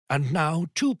And now,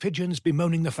 two pigeons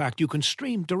bemoaning the fact you can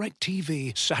stream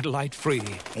DirecTV satellite-free.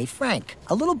 Hey, Frank,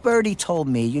 a little birdie told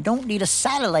me you don't need a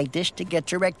satellite dish to get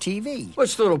DirecTV.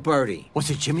 What's little birdie? Was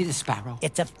it Jimmy the Sparrow?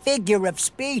 It's a figure of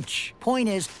speech. Point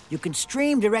is, you can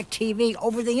stream DirecTV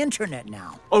over the internet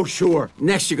now. Oh, sure.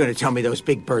 Next you're going to tell me those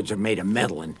big birds are made of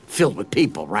metal and filled with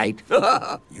people, right?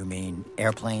 You mean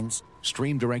airplanes?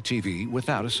 Stream DirecTV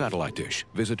without a satellite dish.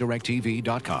 Visit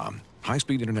DirecTV.com.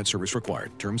 High-speed internet service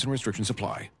required. Terms and restrictions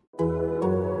apply.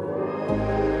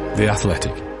 The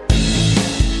Athletic.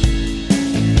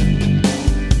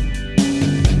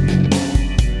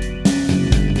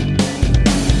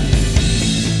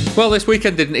 Well, this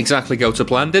weekend didn't exactly go to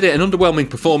plan, did it? An underwhelming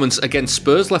performance against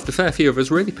Spurs left a fair few of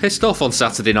us really pissed off on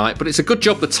Saturday night, but it's a good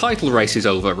job the title race is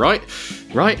over, right?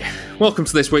 Right. Welcome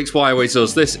to this week's Why Always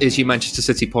Us. This is your Manchester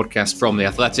City podcast from The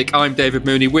Athletic. I'm David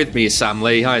Mooney. With me is Sam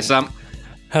Lee. Hi, Sam.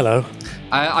 Hello.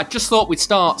 I just thought we'd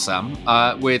start, Sam,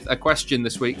 with a question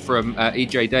this week from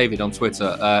EJ David on Twitter,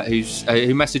 who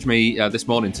messaged me this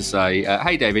morning to say,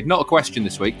 hey, David, not a question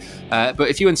this week, but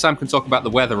if you and Sam can talk about the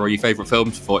weather or your favourite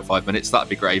films for 45 minutes, that'd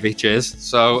be gravy. Cheers.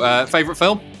 So, favourite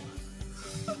film?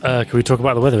 Can we talk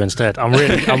about the weather instead?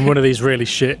 I'm one of these really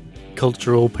shit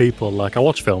cultural people. Like, I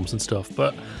watch films and stuff,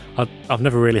 but I've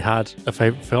never really had a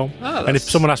favourite film. And if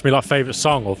someone asks me, like, favourite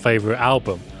song or favourite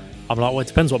album, I'm like, well, it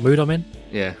depends what mood I'm in.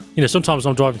 Yeah. You know, sometimes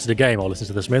I'm driving to the game, I'll listen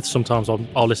to the Smiths. Sometimes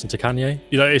I'll listen to Kanye.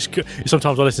 You know,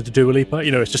 sometimes I'll listen to Dua Lipa.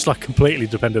 You know, it's just like completely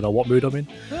dependent on what mood I'm in.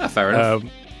 Yeah, fair enough.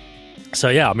 So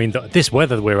yeah, I mean, this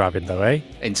weather we're having though, eh?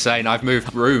 Insane. I've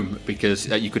moved room because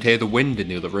you could hear the wind in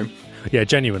the other room. Yeah,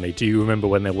 genuinely. Do you remember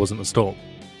when there wasn't a storm?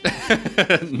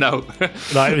 No.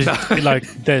 Like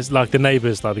there's like the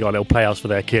neighbours, like they got a little playhouse for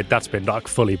their kid. That's been like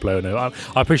fully blown out.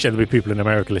 I appreciate there'll be people in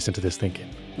America listening to this thinking,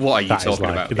 what are you talking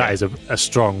about? That is a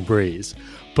strong breeze.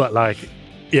 But like,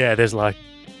 yeah, there's like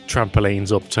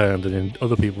trampolines upturned and in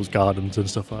other people's gardens and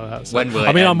stuff like that. So, when will it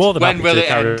I mean, end? I'm more than when happy will to it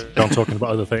carry end? on talking about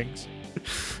other things.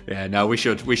 Yeah, no, we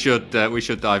should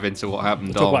dive into what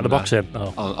happened Talk about the boxing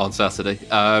on Saturday.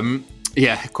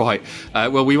 Yeah, quite.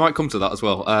 Well, we might come to that as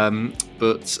well.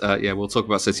 But we'll talk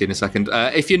about City in a second.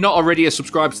 If you're not already a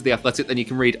subscriber to The Athletic, then you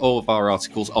can read all of our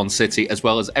articles on City as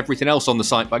well as everything else on the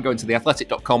site by going to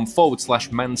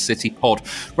theathletic.com/Man City Pod.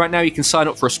 Right now, you can sign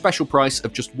up for a special price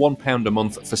of just £1 a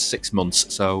month for 6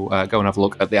 months. So go and have a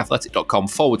look at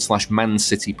theathletic.com/Man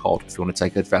City Pod if you want to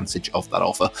take advantage of that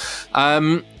offer.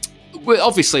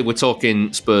 We're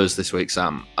talking Spurs this week,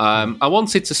 Sam. I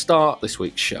wanted to start this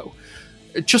week's show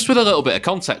just with a little bit of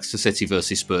context to City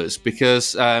versus Spurs,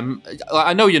 because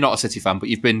I know you're not a City fan, but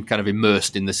you've been kind of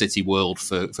immersed in the City world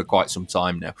for quite some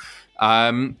time now.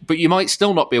 But you might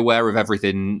still not be aware of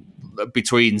everything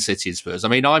between City and Spurs. I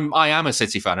mean, I am a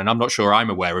City fan, and I'm not sure I'm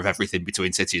aware of everything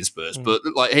between City and Spurs. But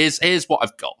like, here's what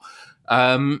I've got.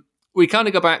 We kind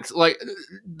of go back, like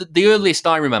the earliest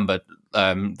I remember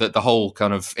the whole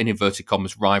kind of, in inverted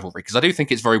commas, rivalry, because I do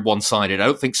think it's very one-sided. I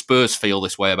don't think Spurs feel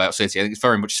this way about City. I think it's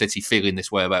very much City feeling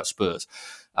this way about Spurs.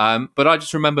 But I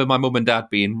just remember my mum and dad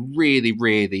being really,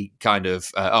 really kind of,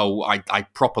 I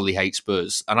properly hate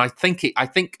Spurs. And I think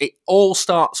it all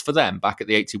starts for them back at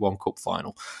the 81 Cup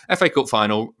final. FA Cup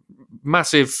final,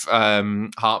 massive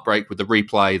heartbreak with the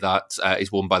replay that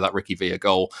is won by that Ricky Villa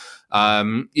goal.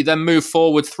 You then move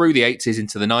forward through the 80s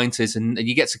into the 90s, and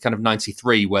you get to kind of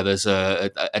 93, where there's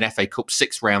an FA Cup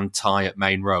 6-round tie at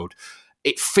Main Road.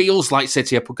 It feels like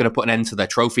City are going to put an end to their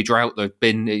trophy drought. They've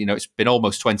been, it's been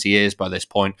almost 20 years by this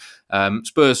point.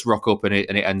 Spurs rock up and it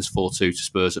ends 4-2 to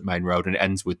Spurs at Main Road, and it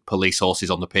ends with police horses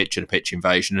on the pitch and a pitch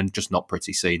invasion and just not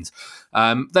pretty scenes.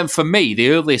 Then for me, the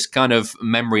earliest kind of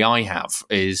memory I have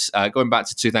is going back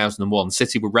to 2001.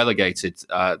 City were relegated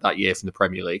that year from the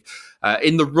Premier League.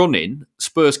 In the run-in,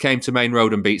 Spurs came to Main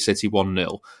Road and beat City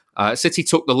 1-0. City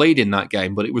took the lead in that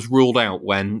game, but it was ruled out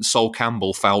when Sol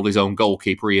Campbell fouled his own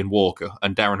goalkeeper, Ian Walker,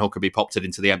 and Darren Huckabee popped it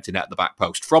into the empty net at the back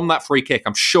post. From that free kick,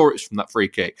 I'm sure it was from that free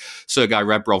kick, Sergei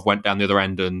Rebrov went down the other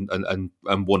end and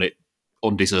won it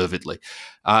undeservedly.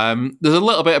 There's a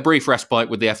little bit of brief respite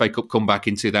with the FA Cup comeback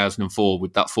in 2004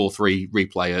 with that 4-3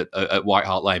 replay at White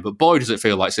Hart Lane, but boy, does it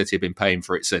feel like City have been paying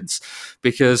for it since,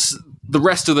 because the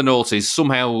rest of the noughties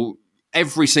somehow...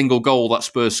 Every single goal that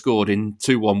Spurs scored in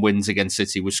 2-1 wins against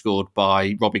City was scored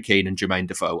by Robbie Keane and Jermaine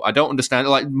Defoe. I don't understand.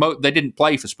 They didn't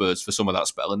play for Spurs for some of that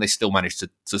spell, and they still managed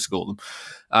to score them.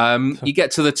 You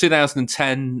get to the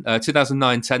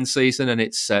 2009-10 season, and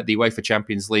it's the UEFA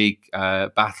Champions League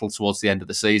battle towards the end of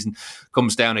the season.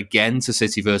 Comes down again to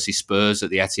City versus Spurs at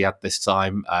the Etihad this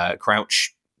time.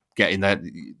 Crouch getting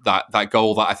that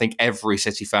goal that I think every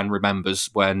City fan remembers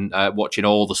when watching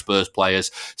all the Spurs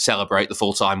players celebrate the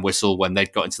full-time whistle when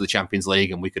they'd got into the Champions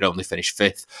League and we could only finish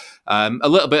 5th. A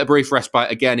little bit of brief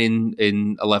respite again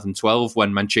in 11-12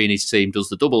 when Mancini's team does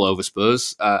the double over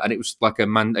Spurs, and it was like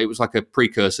a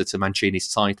precursor to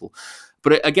Mancini's title.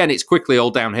 But again, it's quickly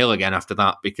all downhill again after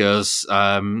that because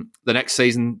the next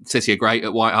season, City are great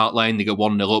at White Hart Lane. They go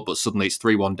 1-0 up, but suddenly it's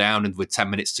 3-1 down and with 10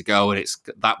 minutes to go. And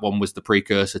that one was the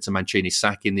precursor to Mancini's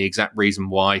sacking, the exact reason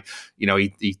why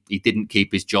he didn't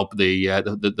keep his job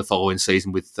the following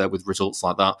season with results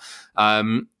like that.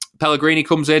 Pellegrini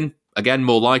comes in. Again,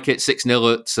 more like it,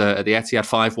 6-0 at the Etihad,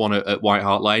 5-1 at White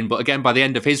Hart Lane. But again, by the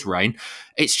end of his reign,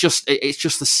 it's just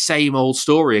the same old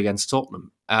story against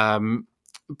Tottenham.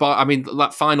 But I mean,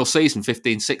 that final season,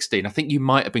 15-16, I think you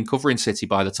might have been covering City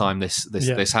by the time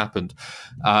this happened.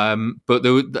 But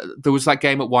there was that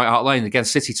game at White Hart Lane. Again,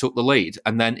 City took the lead,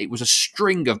 and then it was a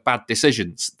string of bad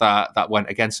decisions that went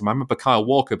against them. I remember Kyle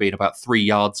Walker being about 3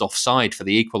 yards offside for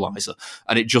the equaliser,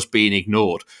 and it just being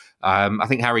ignored. I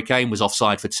think Harry Kane was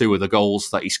offside for 2 of the goals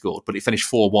that he scored, but it finished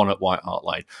 4-1 at White Hart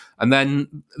Lane. And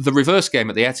then the reverse game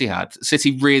at the Etihad,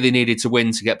 City really needed to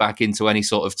win to get back into any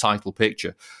sort of title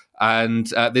picture. And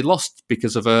they lost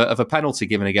because of a penalty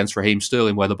given against Raheem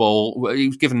Sterling, where he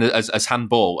was given as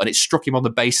handball, and it struck him on the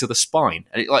base of the spine,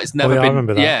 and it's never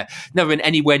never been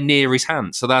anywhere near his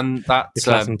hand. So then that the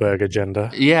Klassenberg agenda,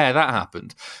 that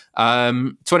happened.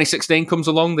 2016 comes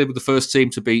along. They were the first team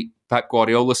to beat Pep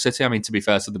Guardiola's City. I mean, to be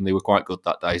fair to them, they were quite good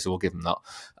that day, so we'll give them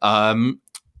that.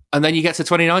 And then you get to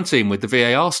 2019 with the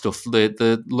VAR stuff,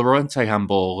 the Llorente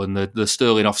handball and the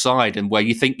Sterling offside, and where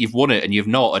you think you've won it and you've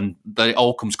not, and then it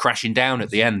all comes crashing down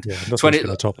at the end. Yeah, nothing's going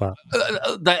to top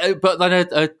that. But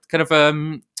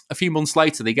then a few months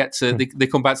later, they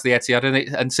come back to the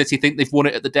Etihad and City think they've won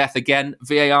it at the death again.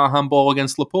 VAR handball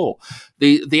against Laporte.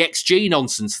 The XG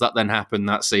nonsense that then happened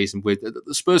that season with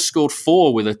the Spurs scored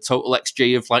 4 with a total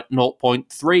XG of like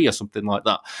 0.3 or something like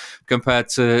that, compared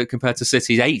to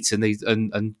City's 8,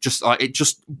 and just like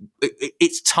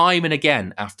it's time and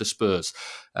again after Spurs.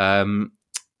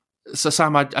 So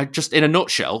Sam, I just in a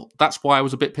nutshell, that's why I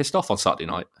was a bit pissed off on Saturday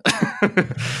night.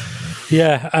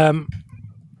 Yeah.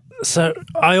 So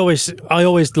I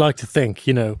always like to think,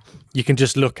 you can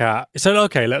just look at. So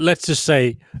okay, let's just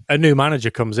say a new manager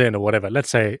comes in or whatever.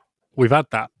 Let's say we've had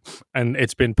that, and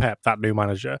it's been Pep, that new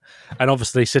manager, and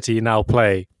obviously City now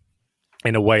play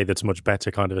in a way that's much better,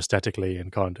 kind of aesthetically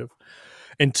and kind of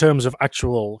in terms of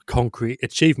actual concrete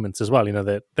achievements as well.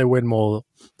 They win more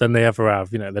than they ever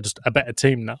have. They're just a better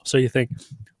team now. So you think,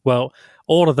 well,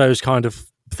 all of those kind of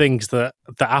things that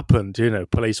happened,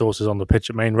 police horses on the pitch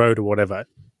at Main Road or whatever.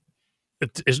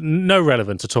 It's no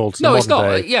relevance at all to the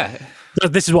modern day. Yeah,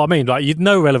 this is what I mean. Like, you've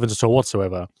no relevance at all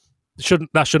whatsoever.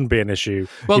 That shouldn't be an issue.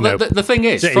 Well, the thing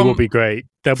is, City will be great.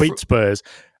 They'll beat Spurs,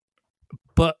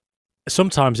 but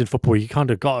sometimes in football, you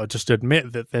kind of got to just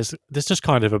admit that there's just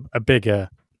kind of a bigger.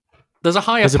 There's a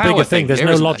higher power bigger thing. There's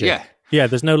no logic. Yeah,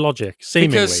 there's no logic,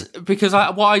 seemingly. Because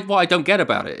what I don't get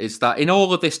about it is that in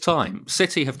all of this time,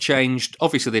 City have changed.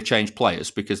 Obviously, they've changed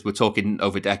players because we're talking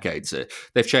over decades.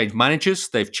 They've changed managers,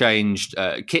 they've changed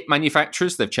kit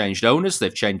manufacturers, they've changed owners,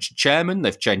 they've changed chairman,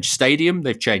 they've changed stadium,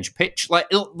 they've changed pitch. Like,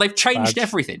 they've changed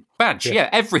everything.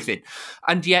 Everything,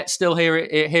 and yet still here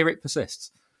it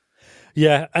persists.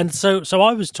 Yeah, and so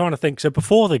I was trying to think. So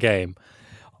before the game,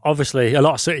 obviously, a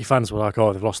lot of City fans were like,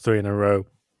 "Oh, they've lost 3 in a row.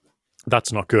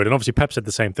 That's not good." And obviously Pep said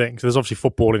the same thing. So there's obviously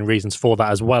footballing reasons for that,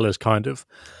 as well as kind of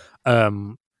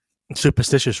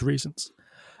superstitious reasons.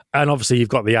 And obviously you've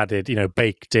got the added,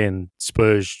 baked in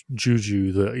Spurs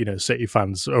juju that, City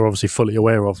fans are obviously fully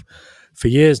aware of for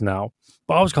years now.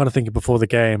 But I was kind of thinking before the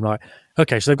game, like,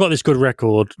 okay, so they've got this good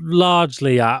record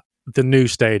largely at the new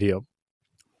stadium.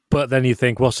 But then you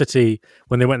think, well, City,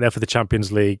 when they went there for the Champions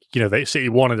League, City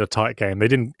wanted a tight game. They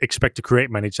didn't expect to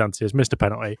create many chances, missed a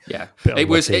penalty. Yeah, it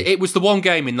was the one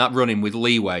game in that run-in with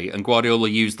leeway, and Guardiola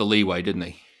used the leeway, didn't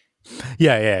he?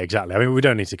 Yeah, exactly. I mean, we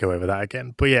don't need to go over that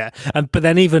again. But yeah, but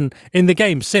then even in the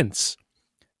game since,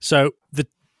 so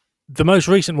the most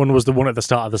recent one was the one at the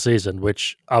start of the season,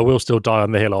 which I will still die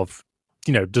on the hill of.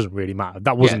 Doesn't really matter.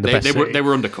 That wasn't the best. They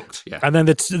were undercooked. Yeah, and then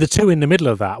the 2 in the middle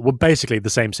of that were basically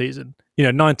the same season.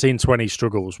 19-20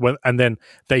 struggles, and then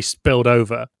they spilled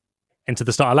over into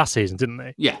the start of last season, didn't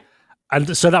they? Yeah,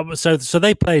 and so that was so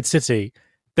they played City.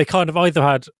 They kind of either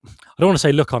had, I don't want to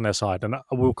say luck on their side, and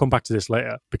we'll come back to this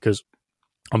later because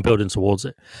I'm building towards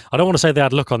it. I don't want to say they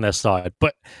had luck on their side,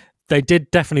 but they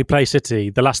did definitely play City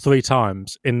the last 3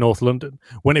 times in North London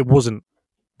when it wasn't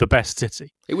the best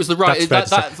City. It was the right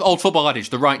that old football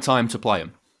adage, the right time to play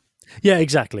them. Yeah,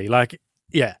 exactly. Like,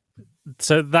 yeah,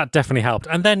 so that definitely helped.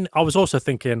 And then I was also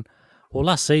thinking, well,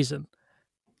 last season,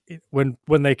 when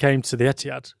they came to the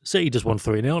Etihad, City just won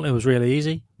 3-0. It was really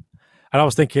easy. And I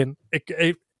was thinking,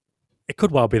 it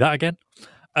could well be that again.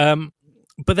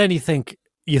 But then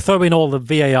you throw in all the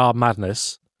VAR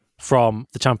madness from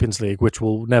the Champions League, which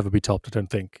will never be topped, I don't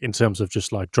think, in terms of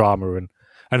just like drama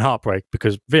and heartbreak,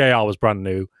 because VAR was brand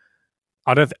new.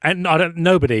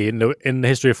 Nobody in the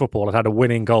history of football had a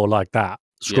winning goal like that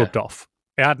scrubbed off.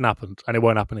 It hadn't happened, and it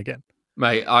won't happen again.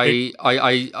 Mate, I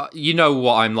you know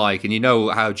what I'm like, and you know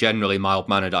how generally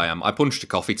mild-mannered I am. I punched a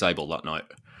coffee table that night.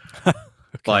 Okay.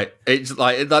 Like, it's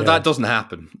like that doesn't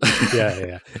happen.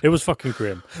 yeah. It was fucking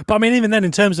grim. But I mean, even then,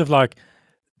 in terms of like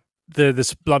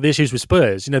the issues with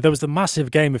Spurs, there was the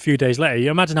massive game a few days later. You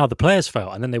imagine how the players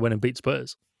felt, and then they went and beat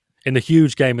Spurs in the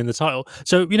huge game in the title.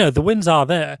 So the wins are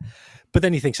there. But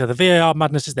then you think, so the VAR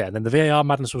madness is there. And then the VAR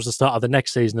madness was the start of the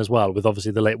next season as well, with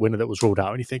obviously the late winner that was ruled out.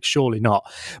 And you think, surely not.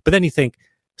 But then you think,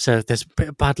 so there's a bit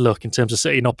of bad luck in terms of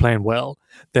City not playing well.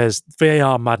 There's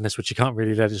VAR madness, which you can't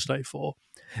really legislate for.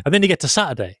 And then you get to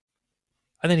Saturday.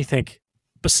 And then you think,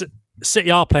 but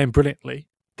City are playing brilliantly.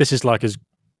 This is like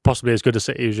possibly as good a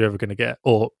City as you're ever going to get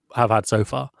or have had so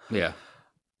far. Yeah.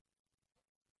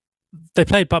 They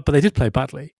played bad, but they did play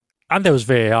badly. And there was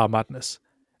VAR madness.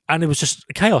 And it was just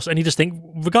chaos. And you just think,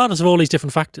 regardless of all these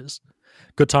different factors,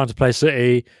 good time to play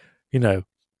City,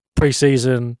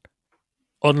 pre-season,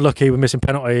 unlucky with missing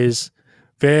penalties,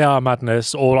 VAR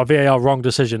madness, or VAR wrong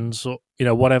decisions, or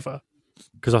whatever.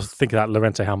 Because I was thinking that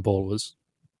Llorente handball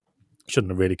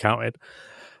shouldn't have really counted.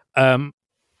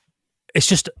 It's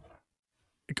just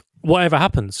whatever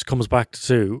happens comes back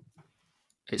to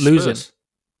losing,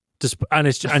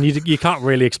 and you can't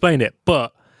really explain it,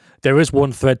 but. There is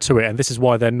one thread to it, and this is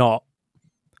why they're not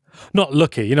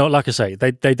lucky. Like I say,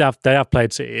 they have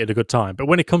played City at a good time. But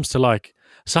when it comes to like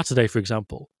Saturday, for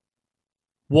example,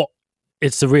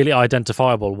 it's really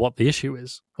identifiable what the issue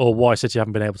is or why City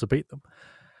haven't been able to beat them.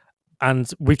 And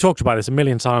we've talked about this a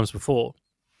million times before,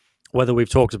 whether we've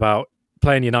talked about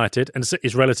playing United and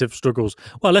City's relative struggles.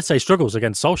 Well, let's say struggles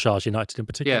against Solskjaer's United in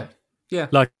particular. Yeah.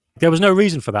 Like there was no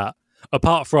reason for that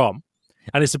apart from,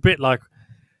 and it's a bit like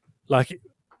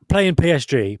playing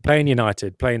PSG, playing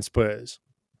United, playing Spurs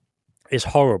is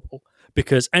horrible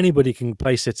because anybody can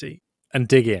play City and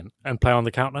dig in and play on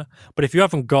the counter. But if you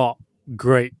haven't got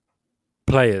great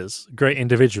players, great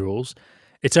individuals,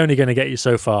 it's only going to get you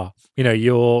so far.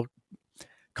 Your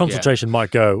concentration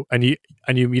might go, and you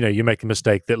make a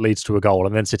mistake that leads to a goal,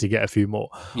 and then City get a few more.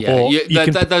 Yeah,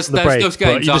 there's those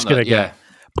games, you're just going to get.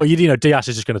 But Diaz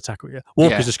is just going to tackle you.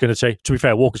 Walker's just going to chase. To be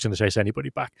fair, Walker's going to chase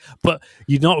anybody back. But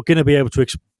you're not going to be able to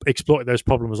exploit those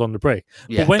problems on the break.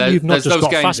 Yeah, but when you've not just those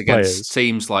got games fast against players,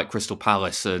 teams like Crystal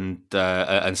Palace and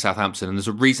Southampton, and there's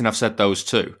a reason I've said those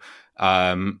too,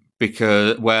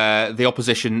 because where the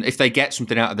opposition, if they get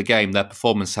something out of the game, their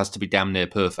performance has to be damn near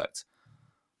perfect.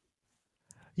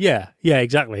 Yeah,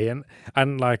 exactly,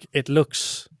 and like it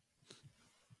looks.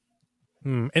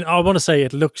 And I want to say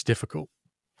it looks difficult.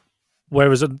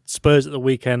 Whereas Spurs at the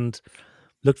weekend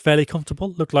looked fairly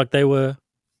comfortable, looked like they were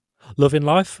loving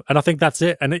life, and I think that's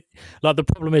it. And the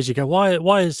problem is, you go,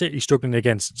 why is City struggling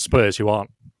against Spurs who aren't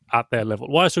at their level?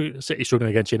 Why is City struggling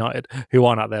against United who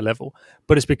aren't at their level?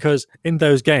 But it's because in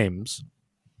those games,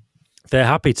 they're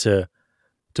happy to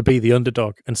be the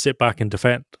underdog and sit back and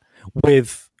defend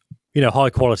with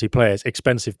high quality players,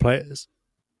 expensive players,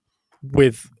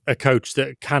 with a coach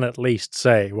that can at least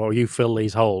say, well, you fill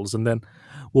these holes, and then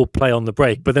will play on the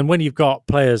break. But then when you've got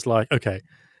players like, okay,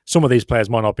 some of these players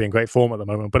might not be in great form at the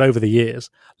moment, but over the years,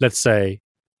 let's say,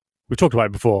 we've talked about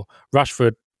it before,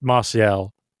 Rashford,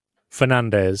 Martial,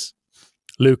 Fernandes,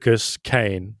 Lucas,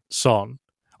 Kane, Son,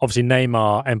 obviously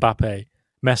Neymar, Mbappe,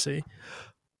 Messi,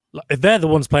 if they're the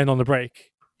ones playing on the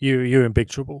break, you're in big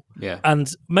trouble. Yeah.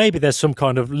 And maybe there's some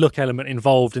kind of luck element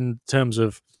involved in terms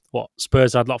of what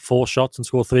Spurs had like 4 shots and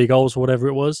scored 3 goals or whatever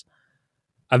it was.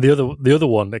 And the other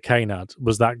one that Kane had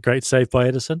was that great save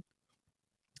by Ederson.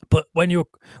 But when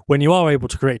you are able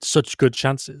to create such good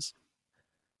chances,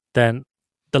 then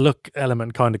the luck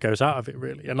element kind of goes out of it,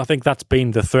 really. And I think that's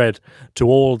been the thread to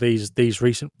all these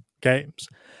recent games.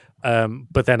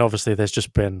 But then obviously there's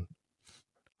just been,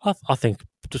 I think,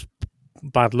 just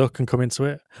bad luck can come into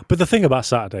it. But the thing about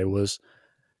Saturday was,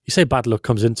 you say bad luck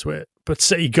comes into it, but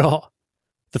City got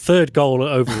the third goal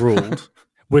overruled.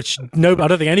 Which I don't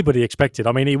think anybody expected.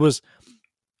 I mean,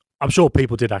 I'm sure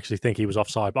people did actually think he was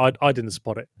offside, but I didn't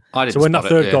spot it. So when that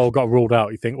third goal got ruled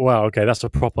out, you think, wow, okay, that's a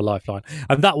proper lifeline.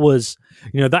 And that was,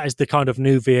 that is the kind of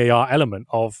new VAR element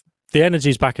of the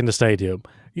energy's back in the stadium.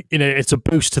 It's a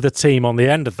boost to the team on the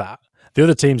end of that. The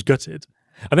other team's gutted.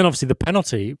 And then obviously the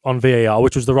penalty on VAR,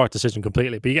 which was the right decision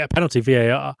completely, but you get a penalty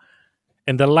VAR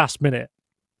in the last minute.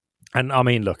 And I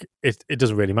mean, look, it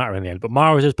doesn't really matter in the end, but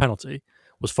Mahrez's penalty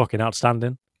was fucking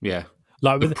outstanding. Yeah.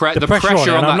 Like The the pressure on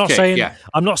I'm that not kick, saying yeah.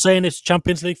 I'm not saying it's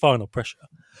Champions League final pressure,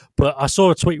 but I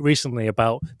saw a tweet recently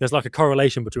about there's like a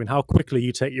correlation between how quickly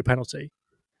you take your penalty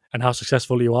and how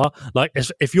successful you are. Like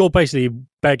if you're basically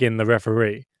begging the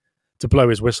referee to blow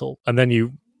his whistle and then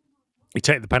you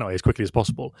take the penalty as quickly as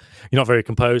possible, you're not very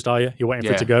composed, are you? You're waiting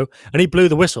for it to go. And he blew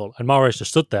the whistle, and Mahrez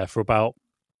just stood there for about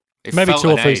maybe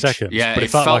 2 or 3 seconds. Yeah, but it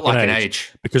felt like an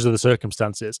age because of the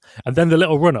circumstances. And then the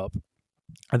little run up,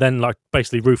 and then like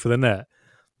basically roof of the net.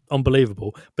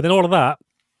 Unbelievable. But then all of that,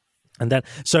 and then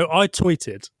so I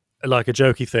tweeted like a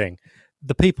jokey thing.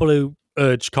 The people who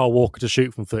urge Kyle Walker to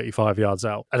shoot from 35 yards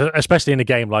out, especially in a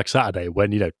game like Saturday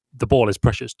when, you know, the ball is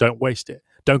precious, don't waste it.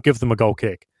 Don't give them a goal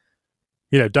kick.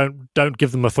 You know, don't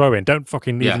give them a throw in. Don't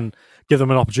fucking even give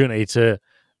them an opportunity to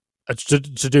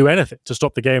do anything, to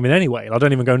stop the game in any way. And I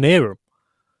don't even go near him.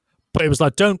 But it was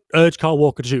like, don't urge Kyle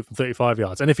Walker to shoot from 35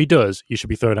 yards. And if he does, you should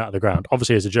be thrown out of the ground.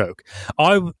 Obviously, as a joke.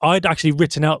 I'd actually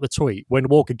written out the tweet when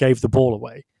Walker gave the ball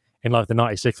away in like the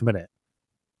 96th minute.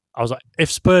 I was like, if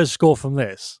Spurs score from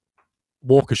this,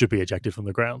 Walker should be ejected from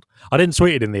the ground. I didn't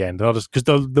tweet it in the end, because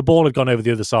the ball had gone over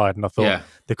the other side, and I thought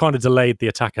they kind of delayed the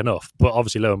attack enough. But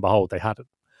obviously, lo and behold, they hadn't.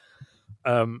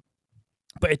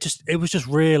 But it was just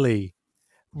really,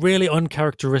 really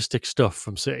uncharacteristic stuff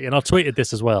from City. And I tweeted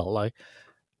this as well. Like,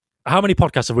 how many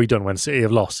podcasts have we done when City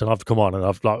have lost? And I've come on and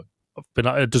I've been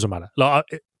like, it doesn't matter. Like,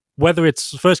 whether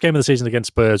it's first game of the season against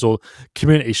Spurs or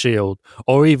Community Shield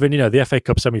or even, you know, the FA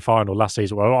Cup semi-final last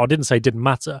season, where I didn't say it didn't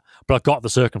matter, but I got the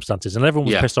circumstances and everyone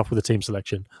was pissed off with the team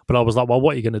selection. But I was like, well,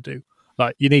 what are you going to do?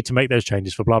 Like, you need to make those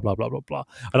changes for blah, blah, blah, blah, blah.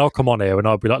 And I'll come on here and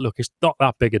I'll be like, look, it's not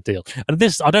that big a deal. And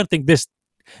I don't think this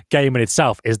game in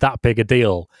itself is that big a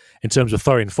deal in terms of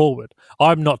throwing forward.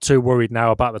 I'm not too worried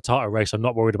now about the title race. I'm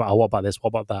not worried about, what about this, what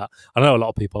about that? I know a lot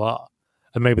of people are,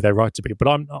 and maybe they're right to be, but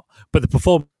I'm not. But the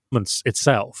performance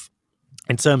itself,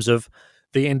 in terms of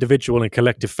the individual and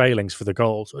collective failings for the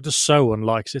goals, are just so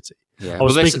unlike City. Yeah. I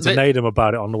was speaking to Nadem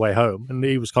about it on the way home, and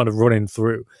he was kind of running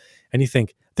through, and you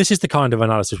think, this is the kind of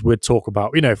analysis we'd talk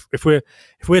about. You know, if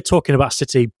we're talking about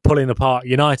City pulling apart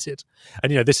United,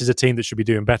 and, you know, this is a team that should be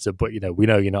doing better, but, you know, we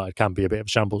know United can be a bit of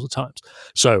shambles at times.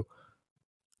 So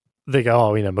they go,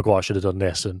 oh, you know, Maguire should have done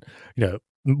this, and, you know,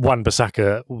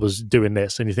 Wan-Bissaka was doing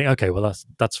this, and you think, okay, well,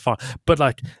 that's fine. But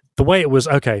like the way it was,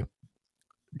 okay,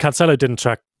 Cancelo didn't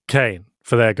track Kane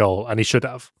for their goal, and he should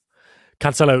have.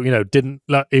 Cancelo, you know, didn't.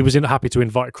 Like, he was happy to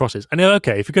invite crosses, and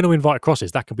okay, if you're going to invite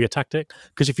crosses, that can be a tactic,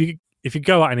 because if you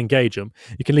go out and engage them,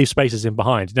 you can leave spaces in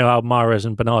behind. You know how Mahrez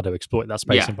and Bernardo exploit that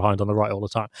space in behind on the right all the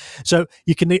time. So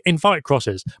you can invite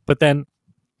crosses, but then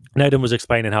Nadem was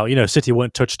explaining how, you know, City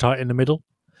weren't touch tight in the middle,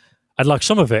 and like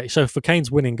some of it. So for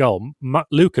Kane's winning goal,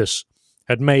 Lucas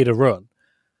had made a run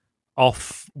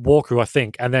off Walker, I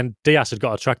think, and then Diaz had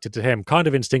got attracted to him kind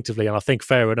of instinctively, and I think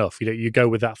fair enough, you know, you go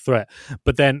with that threat.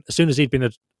 But then as soon as he'd been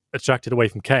attracted away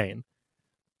from Kane,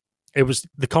 it was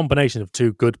the combination of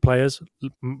two good players,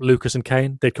 Lucas and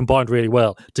Kane. They combined really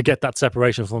well to get that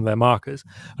separation from their markers,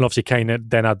 and obviously Kane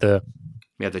then had the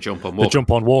jump on Walker. The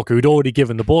jump on Walker, who'd already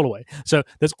given the ball away. So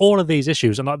there's all of these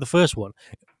issues, and like the first one,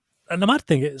 and the mad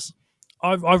thing is,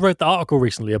 I wrote the article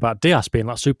recently about Diaz being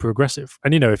like super aggressive.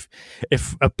 And, you know,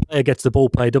 if a player gets the ball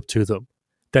played up to them,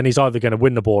 then he's either going to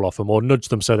win the ball off them or nudge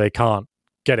them so they can't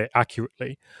get it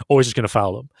accurately, or he's just going to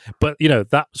foul them. But, you know,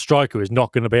 that striker is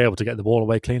not going to be able to get the ball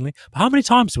away cleanly. But how many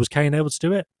times was Kane able to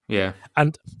do it? Yeah.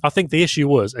 And I think the issue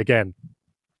was, again,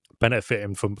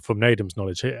 benefiting from Nadem's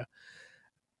knowledge here.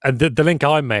 And the link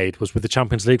I made was with the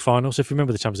Champions League final. So if you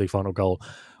remember the Champions League final goal,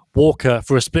 Walker,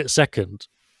 for a split second,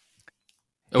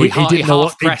 he didn't know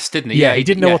what pressed, didn't he? Yeah, he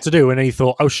didn't know what to do, and then he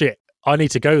thought, "Oh shit, I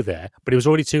need to go there." But it was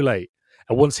already too late.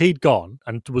 And once he'd gone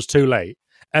and was too late,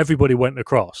 everybody went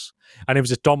across, and it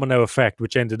was a domino effect,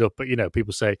 which ended up. But, you know,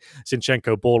 people say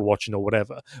Zinchenko ball watching or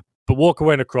whatever. But Walker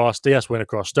went across, Diaz went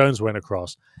across, Stones went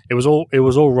across. It was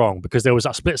all wrong, because there was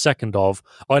that split second of,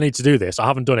 I need to do this. I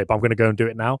haven't done it, but I'm going to go and do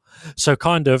it now. So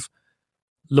kind of,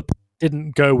 Laporte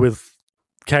didn't go with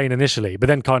Kane initially, but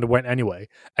then kind of went anyway.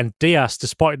 And Diaz,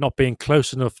 despite not being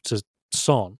close enough to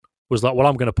Son, was like, well,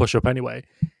 I'm going to push up anyway.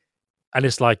 And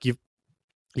it's like you're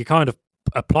kind of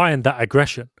applying that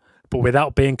aggression, but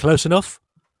without being close enough.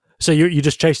 So you're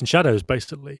just chasing shadows,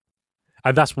 basically.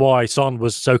 And that's why Son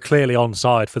was so clearly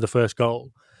onside for the first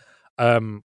goal.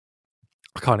 The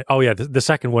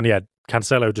second one,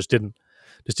 Cancelo just didn't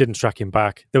track him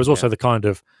back. There was also the kind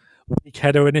of weak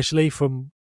header initially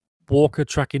from Walker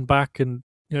tracking back and,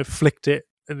 you know, flicked it.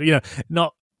 And, you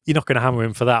know, you're not going to hammer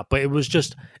him for that. But it was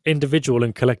just individual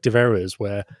and collective errors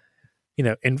where,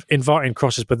 inviting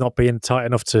crosses but not being tight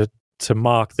enough to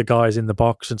mark the guys in the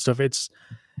box and stuff. It's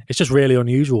just really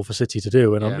unusual for City to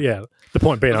do. And the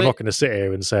point being, I'm not going to sit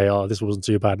here and say, oh, this wasn't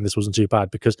too bad and this wasn't too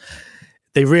bad, because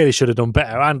they really should have done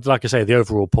better. And like I say, the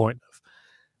overall point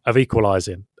of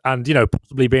equalising and,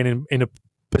 possibly being in a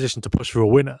position to push for a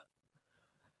winner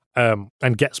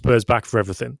and get Spurs back for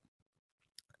everything,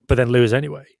 but then lose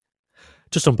anyway.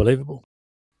 Just unbelievable.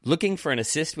 Looking for an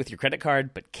assist with your credit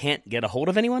card but can't get a hold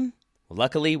of anyone? Well,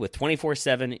 luckily, with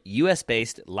 24/7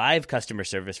 US-based live customer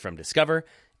service from Discover,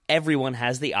 everyone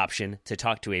has the option to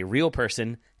talk to a real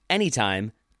person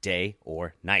anytime, day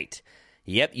or night.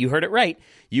 Yep, you heard it right.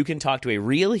 You can talk to a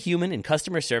real human in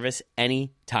customer service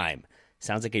anytime.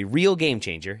 Sounds like a real game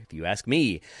changer, if you ask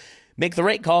me. Make the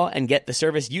right call and get the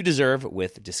service you deserve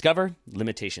with Discover.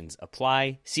 Limitations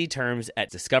apply. See terms at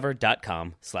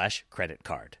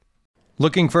discover.com/creditcard.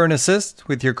 Looking for an assist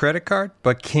with your credit card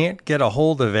but can't get a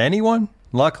hold of anyone?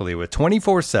 Luckily, with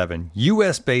 24/7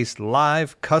 US-based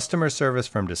live customer service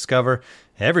from Discover,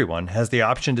 everyone has the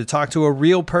option to talk to a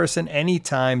real person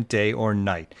anytime, day or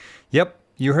night. Yep,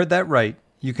 you heard that right.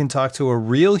 You can talk to a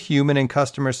real human in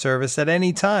customer service at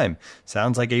any time.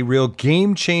 Sounds like a real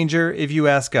game changer if you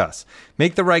ask us.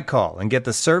 Make the right call and get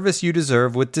the service you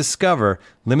deserve with Discover.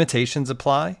 Limitations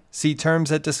apply. See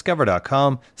terms at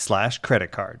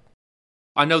discover.com/creditcard.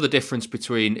 I know the difference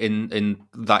between in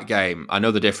that game. I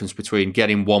know the difference between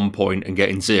getting 1 point and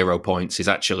getting 0 points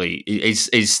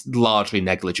is largely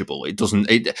negligible. It doesn't.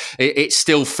 It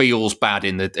still feels bad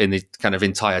in the kind of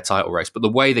entire title race. But the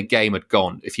way the game had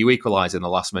gone, if you equalise in the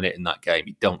last minute in that game,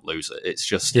 you don't lose it. It's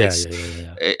just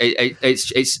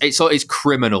it's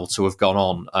criminal to have gone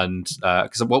on. And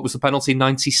because what was the penalty?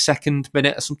 92nd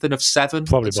minute or something of 7.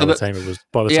 Probably by the time it was.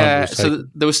 By the time it was taken. So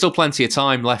there was still plenty of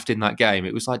time left in that game.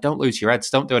 It was like, don't lose your head.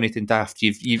 Don't do anything daft.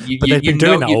 But they've been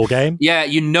doing that all game. Yeah,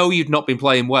 you've not been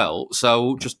playing well,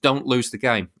 so just don't lose the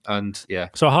game. And yeah.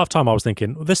 So at half time, I was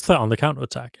thinking, this threat on the counter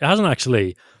attack, it hasn't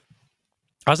actually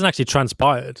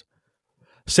transpired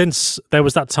since there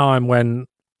was that time when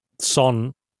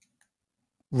Son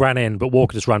ran in, but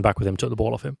Walker just ran back with him, took the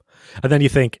ball off him, and then you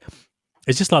think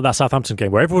it's just like that Southampton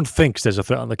game where everyone thinks there's a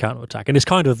threat on the counter attack, and it's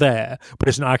kind of there, but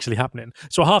it's not actually happening.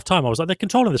 So at half time, I was like, they're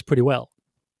controlling this pretty well.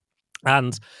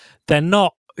 And they're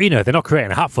not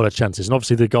creating a hatful of chances. And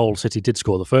obviously the goal City did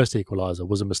score, the first equaliser,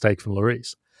 was a mistake from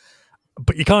Lloris.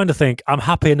 But you kind of think, I'm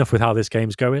happy enough with how this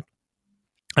game's going.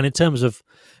 And in terms of,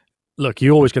 look,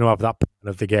 you're always going to have that point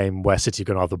of the game where City are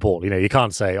going to have the ball. You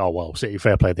can't say, oh, well, City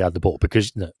fair play, they had the ball,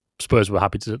 because Spurs were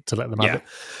happy to let them have it.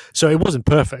 So it wasn't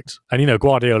perfect. And,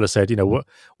 Guardiola said,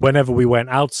 whenever we went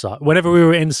outside, whenever we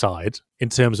were inside, in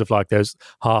terms of like those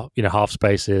half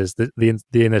spaces, the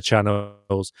inner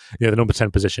channels, the number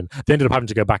 10 position, they ended up having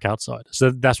to go back outside. So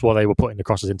that's why they were putting the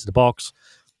crosses into the box.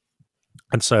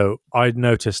 And so I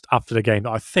noticed after the game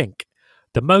that I think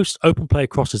the most open play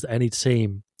crosses that any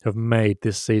team have made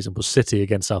this season was City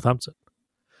against Southampton.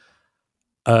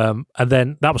 And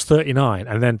then that was 39.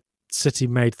 And then City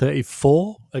made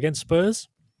 34 against Spurs.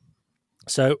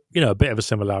 So, a bit of a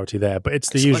similarity there, but it's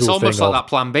the usual thing. It's almost like that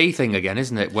plan B thing again,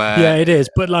 isn't it? Where yeah, it is.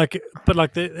 But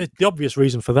the obvious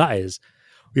reason for that is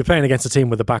you're playing against a team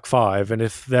with a back five, and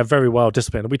if they're very well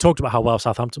disciplined, and we talked about how well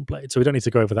Southampton played, so we don't need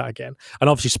to go over that again. And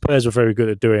obviously Spurs were very good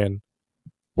at doing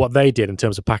what they did in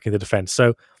terms of packing the defence.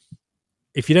 So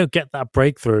if you don't get that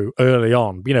breakthrough early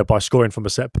on, by scoring from a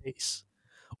set piece,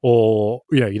 or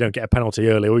you don't get a penalty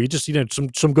early, or you just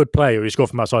some good play, or you score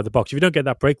from outside the box. If you don't get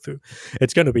that breakthrough,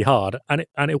 it's going to be hard, and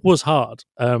it was hard.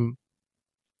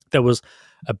 There was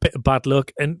a bit of bad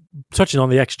luck, and touching on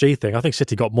the XG thing, I think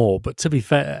City got more. But to be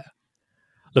fair,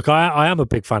 look, I am a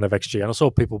big fan of XG, and I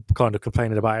saw people kind of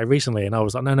complaining about it recently, and I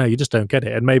was like, no, you just don't get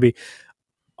it, and maybe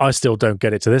I still don't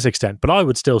get it to this extent, but I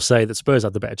would still say that Spurs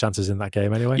had the better chances in that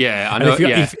game anyway. Yeah, I know.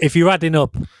 If you're adding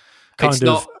up. It's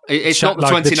not the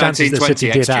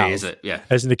 2019-20 XG, is it? Yeah.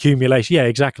 As an accumulation. Yeah,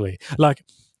 exactly. Like,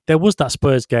 there was that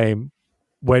Spurs game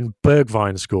when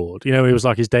Bergwijn scored. It was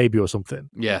like his debut or something.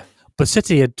 Yeah. But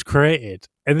City had created,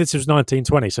 and this was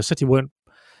 19-20, so City weren't...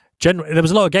 there was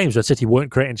a lot of games where City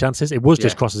weren't creating chances. It was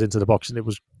just crosses into the box, and it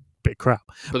was a bit crap.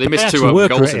 But they missed 2 open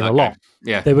goals in that game.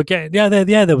 Yeah. They were getting...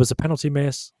 there was a penalty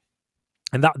miss.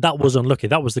 And that was unlucky.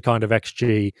 That was the kind of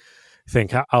XG...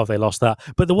 think how they lost that,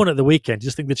 but the one at the weekend,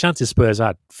 just think the chances Spurs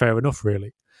had, fair enough,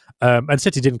 really. And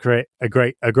City didn't create a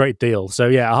great deal. So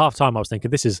yeah, at half time I was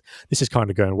thinking this is kind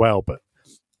of going well, but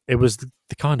it was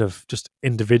the kind of just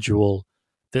individual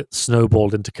that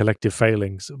snowballed into collective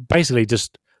failings. Basically,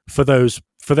 just for those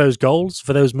goals,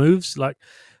 for those moves, like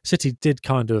City did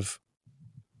kind of,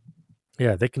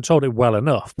 Yeah, they controlled it well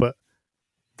enough, but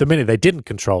the minute they didn't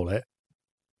control it,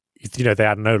 they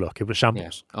had no luck. It was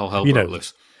shambles. Yeah. Oh, hell broke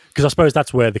loose. Because I suppose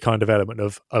that's where the kind of element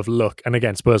of luck, and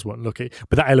again, Spurs weren't lucky,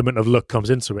 but that element of luck comes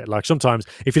into it. Like sometimes,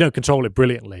 if you don't control it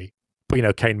brilliantly,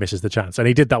 but Kane misses the chance, and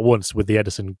he did that once with the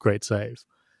Ederson great save.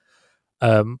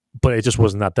 But it just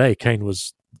wasn't that day. Kane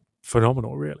was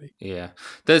phenomenal, really. Yeah,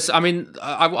 I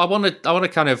want to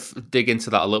kind of dig into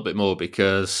that a little bit more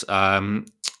because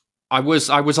I was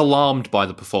alarmed by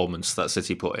the performance that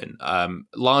City put in,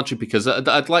 largely because of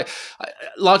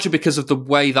the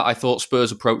way that I thought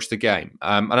Spurs approached the game.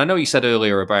 And I know you said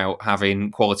earlier about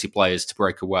having quality players to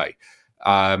break away,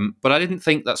 but I didn't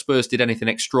think that Spurs did anything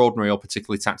extraordinary or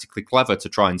particularly tactically clever to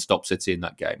try and stop City in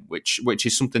that game, which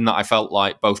is something that I felt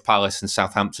like both Palace and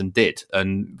Southampton did,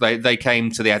 and they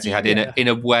came to the Etihad in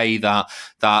a way that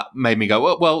made me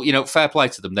go, well, fair play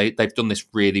to them. They've done this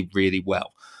really, really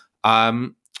well.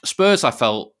 Spurs, I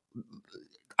felt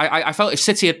if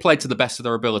City had played to the best of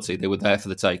their ability, they were there for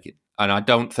the taking, and I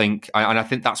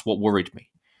think that's what worried me.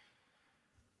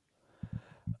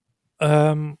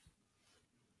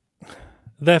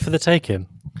 There for the taking.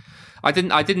 I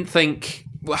didn't think.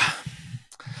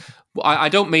 I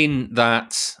don't mean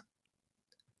that.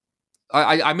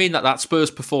 I mean that Spurs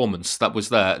performance that was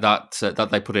there that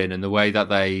they put in and the way that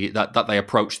they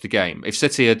approached the game. If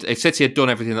City had done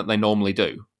everything that they normally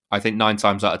do, I think 9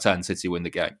 times out of 10 City win the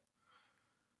game.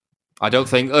 I don't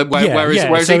think.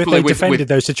 Whereas so equally if they defended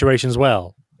those situations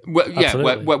well.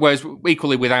 Whereas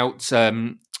equally without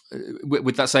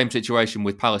with that same situation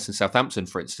with Palace and Southampton,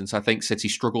 for instance, I think City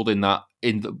struggled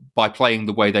by playing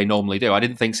the way they normally do. I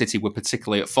didn't think City were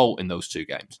particularly at fault in those 2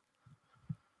 games.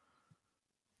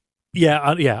 Yeah,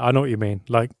 I know what you mean.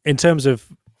 Like in terms of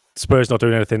Spurs not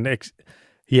doing anything,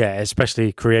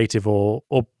 especially creative or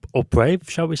brave,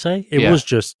 shall we say? It was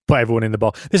just put everyone in the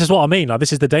box. This is what I mean. Like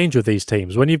this is the danger of these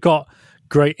teams when you've got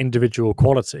great individual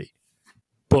quality,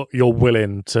 but you're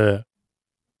willing to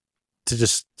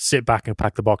just sit back and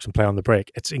pack the box and play on the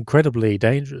break. It's incredibly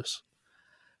dangerous.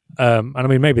 And I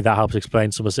mean, maybe that helps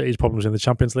explain some of City's problems in the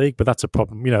Champions League, but that's a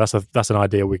problem. That's an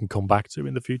idea we can come back to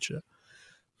in the future.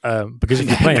 Because if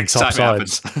you're playing top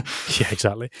sides, yeah,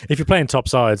 exactly. If you're playing top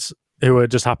sides who are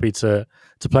just happy to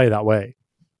play that way,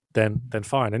 then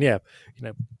fine. And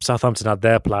Southampton had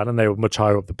their plan, and they were much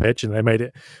higher up the pitch, and they made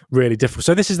it really difficult.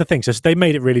 So this is the thing. So they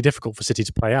made it really difficult for City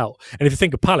to play out. And if you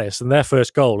think of Palace and their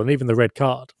first goal, and even the red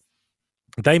card,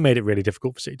 they made it really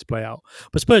difficult for City to play out.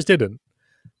 But Spurs didn't.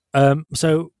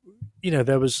 So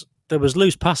there was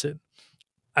loose passing.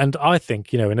 And I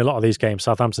think, in a lot of these games,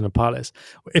 Southampton and Palace,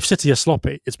 if City are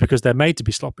sloppy, it's because they're made to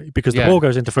be sloppy. Because the ball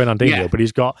goes into Fernandinho, but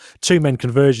he's got 2-men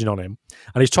conversion on him,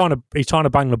 and he's trying to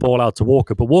bang the ball out to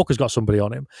Walker, but Walker's got somebody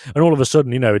on him, and all of a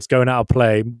sudden, it's going out of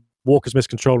play. Walker's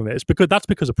miscontrolling it. It's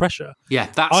because of pressure. Yeah,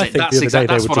 that's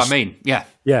what I mean. Yeah,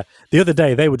 yeah. The other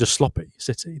day they were just sloppy.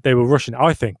 City, they were rushing.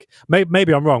 I think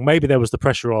maybe I'm wrong. Maybe there was the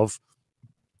pressure of,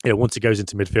 once it goes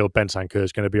into midfield, Bentancur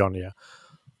is going to be on you.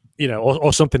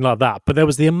 Or something like that. But there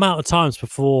was the amount of times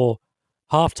before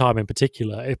half-time in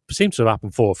particular, it seems to have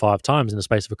happened 4 or 5 times in the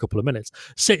space of a couple of minutes.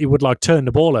 City would turn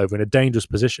the ball over in a dangerous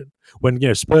position when,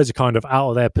 Spurs are kind of out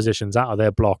of their positions, out of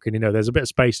their block, and, there's a bit of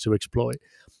space to exploit.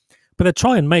 But they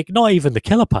try and make not even the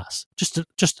killer pass.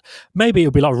 Just maybe it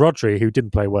would be like Rodri, who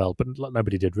didn't play well, but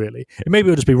nobody did really. Maybe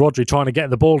it would just be Rodri trying to get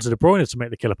the ball to De Bruyne to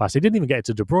make the killer pass. He didn't even get it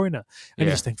to De Bruyne, and you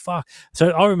just think, fuck. So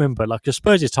I remember, the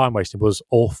Spurs' time wasting was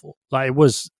awful. It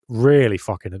was really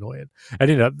fucking annoying.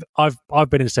 And I've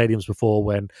been in stadiums before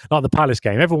when, like the Palace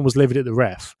game, everyone was livid at the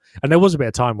ref, and there was a bit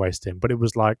of time wasting, but it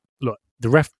was like, look, the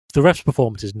ref's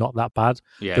performance is not that bad.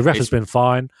 Yeah, the ref has been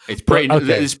fine. It's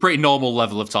pretty normal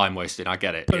level of time wasting. I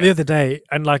get it. But the other day,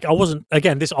 and I wasn't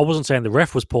saying the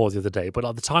ref was poor the other day,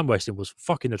 but the time wasting was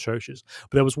fucking atrocious.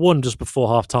 But there was one just before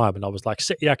half time, and I was like,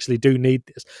 City actually do need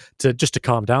this to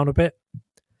calm down a bit,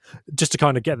 just to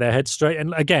kind of get their heads straight.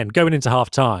 And again, going into half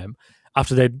time,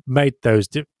 after they'd made those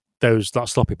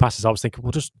sloppy passes, I was thinking,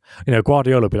 well, just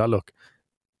Guardiola would be like, look,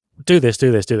 do this,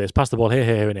 pass the ball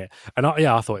here, and here. And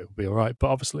I thought it would be all right, but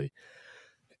obviously,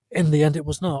 in the end, it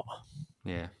was not.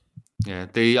 Yeah. Yeah,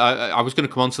 I was going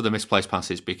to come on to the misplaced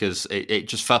passes because it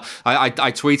just felt. I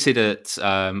tweeted at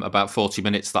about 40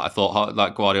 minutes that I thought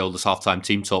like Guardiola's halftime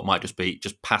team talk might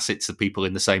just pass it to people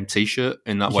in the same T-shirt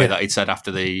in that way that he'd said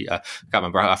after I can't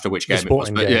remember after which game it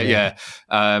was, but yeah.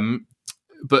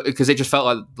 But because it just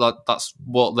felt like that's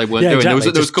what they weren't doing.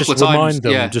 Exactly. There was a couple of times,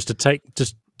 them just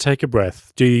to take a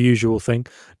breath, do your usual thing,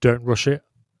 don't rush it.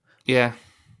 Yeah.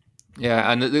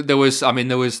 Yeah, and there was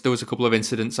a couple of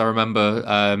incidents I remember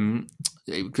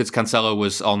because Cancelo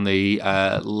was on the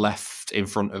left left in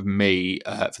front of me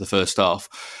for the first half.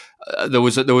 There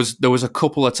was a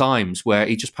couple of times where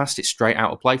he just passed it straight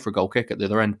out of play for a goal kick at the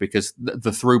other end because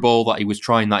the through ball that he was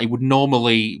trying that he would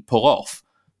normally pull off,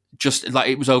 just like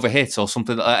it was overhit or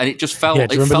something, and it just felt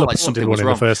like something was wrong.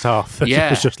 In the first half. Yeah,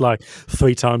 it was just like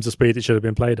 3 times the speed it should have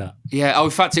been played at. Yeah. Oh,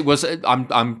 in fact, it was. I'm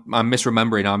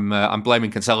misremembering. I'm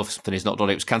blaming Cancelo for something he's not done.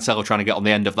 It was Cancelo trying to get on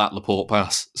the end of that Laporte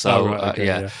pass. So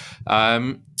yeah.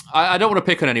 I don't want to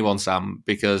pick on anyone, Sam,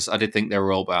 because I did think they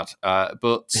were all bad.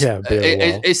 But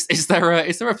is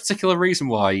there a particular reason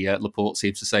why Laporte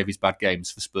seems to save his bad games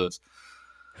for Spurs?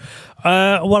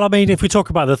 Well, I mean, if we talk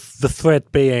about the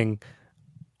thread being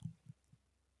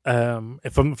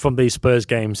from these Spurs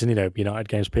games and United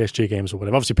games, PSG games, or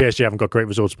whatever. Obviously, PSG haven't got great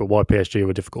results, but why PSG are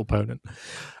a difficult opponent?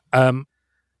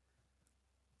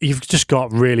 You've just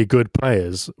got really good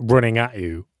players running at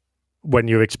you when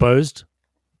you're exposed.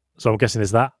 So I'm guessing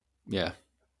it's that. Yeah.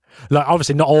 Like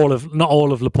obviously, not all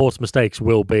of Laporte's mistakes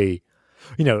will be.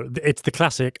 It's the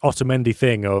classic Otamendi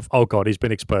thing of, oh God, he's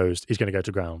been exposed, he's going to go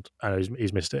to ground, and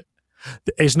he's missed it.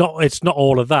 It's not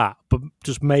all of that, but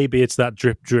just maybe it's that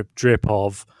drip, drip, drip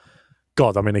of,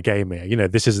 God, I'm in a game here.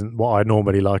 This isn't what I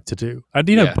normally like to do. And,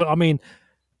 but I mean,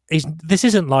 this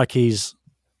isn't like he's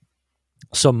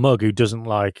some mug who doesn't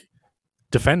like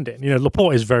defending.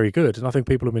 Laporte is very good. And I think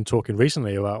people have been talking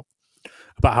recently about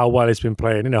how well he's been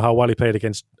playing, how well he played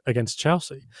against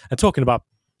Chelsea. And talking about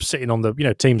sitting on the,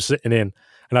 teams sitting in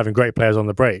and having great players on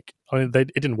the break. I mean,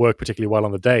 it didn't work particularly well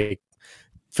on the day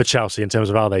for Chelsea in terms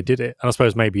of how they did it. And I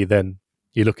suppose maybe then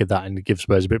you look at that and give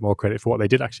Spurs a bit more credit for what they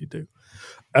did actually do.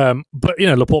 But,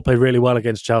 Laporte played really well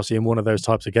against Chelsea in one of those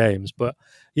types of games. But,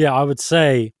 yeah, I would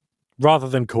say rather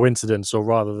than coincidence or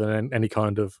rather than any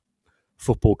kind of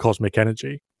football cosmic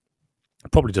energy,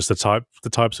 probably just the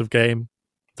types of game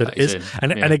that it is.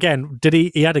 And again, did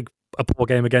he had a poor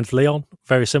game against Lyon?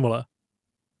 Very similar.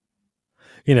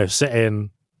 Sit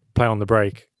in, play on the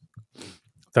break,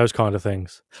 those kind of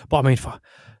things. But I mean,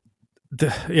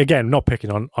 again, not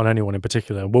picking on anyone in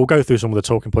particular. We'll go through some of the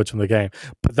talking points from the game.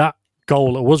 But that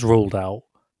goal that was ruled out,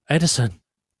 Ederson,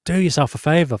 do yourself a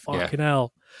favour, fucking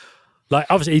hell. Like,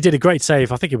 obviously, he did a great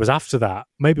save. I think it was after that.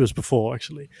 Maybe it was before,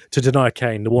 actually, to deny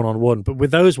Kane the one-on-one. But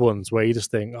with those ones where you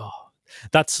just think, oh,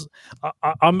 that's...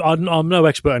 I'm no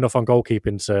expert enough on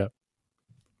goalkeeping to...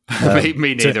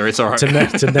 me neither. It's all right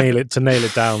to nail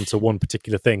it down to one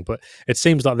particular thing, but it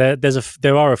seems like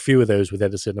there are a few of those with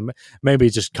Ederson, and maybe he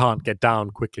just can't get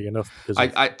down quickly enough because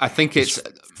I think it's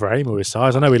frame or his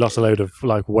size. I know he lost a load of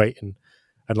like weight and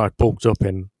like bulked up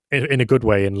in a good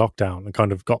way in lockdown and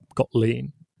kind of got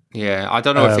lean. Yeah, I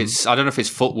don't know if it's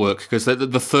footwork because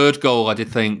the third goal I did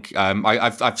think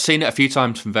I've seen it a few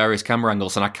times from various camera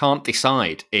angles and I can't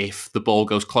decide if the ball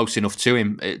goes close enough to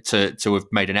him to have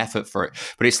made an effort for it.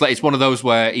 But it's one of those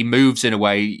where he moves in a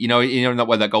way not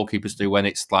where that goalkeepers do when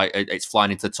it's like it's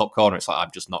flying into the top corner. It's like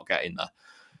I'm just not getting there.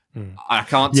 I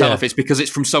can't tell if it's because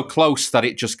it's from so close that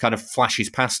it just kind of flashes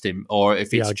past him, or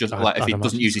if it's if he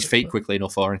doesn't use his feet quickly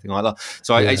enough, or anything like that.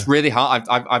 So it's really hard.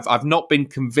 I've not been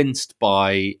convinced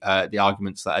by the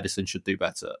arguments that Ederson should do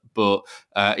better, but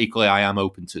equally I am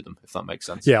open to them, if that makes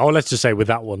sense. Yeah, or let's just say with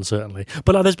that one certainly.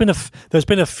 But there's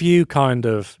been a few kind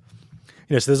of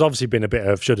so there's obviously been a bit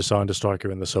of should have signed a striker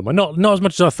in the summer. Not as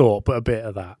much as I thought, but a bit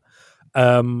of that.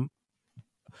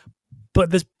 But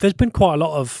there's been quite a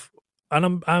lot of.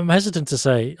 And I'm hesitant to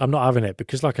say I'm not having it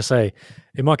because, like I say,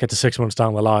 it might get to 6 months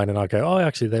down the line and I go, oh,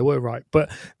 actually, they were right. But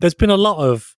there's been a lot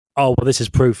of, oh, well, this is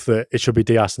proof that it should be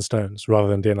Diaz and Stones rather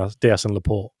than Diaz and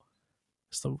Laporte.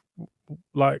 So,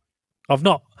 like, I've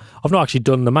not actually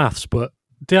done the maths, but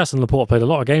Diaz and Laporte played a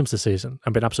lot of games this season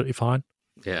and been absolutely fine.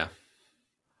 Yeah.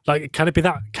 Like, can it be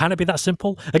that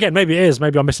simple? Again, maybe it is.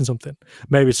 Maybe I'm missing something.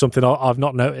 Maybe it's something I've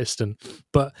not noticed.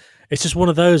 But it's just one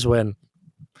of those when.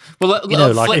 Well,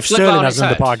 if Sterling has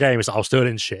an underpar game, it's like, oh,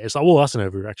 Sterling's shit. It's like, oh, that's an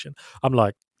overreaction. I'm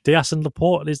like, Diaz and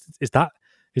Laporte, is that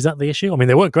the issue? I mean,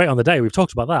 they weren't great on the day. We've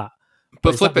talked about that.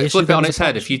 But flip it on its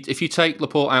head. If you take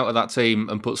Laporte out of that team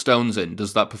and put Stones in,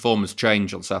 does that performance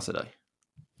change on Saturday?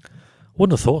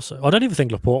 Wouldn't have thought so. I don't even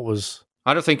think Laporte was.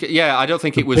 I don't think it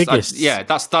was.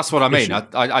 That's what I mean.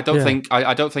 I don't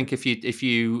think if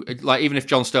you like, even if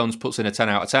John Stones puts in a 10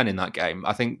 out of 10 in that game,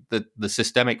 I think that the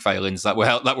systemic failings that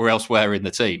were elsewhere in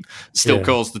the team still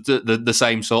caused the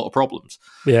same sort of problems.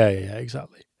 Yeah,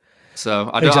 exactly. So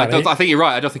I think you're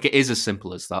right. I don't think it is as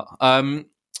simple as that.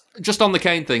 Just on the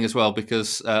Kane thing as well,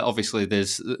 because obviously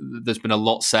there's been a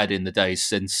lot said in the days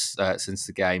since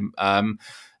the game.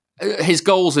 his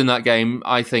goals in that game,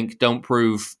 I think, don't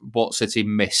prove what City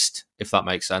missed, if that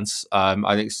makes sense. I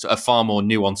think it's a far more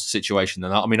nuanced situation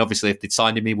than that. I mean, obviously, if they'd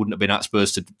signed him, he wouldn't have been at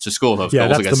Spurs to score those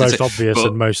goals against City. Yeah, that's the most obvious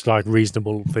and most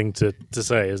reasonable thing to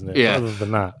say, isn't it? Yeah. Other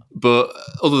than that. But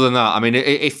other than that, I mean,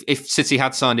 if City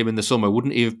had signed him in the summer,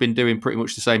 wouldn't he have been doing pretty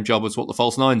much the same job as what the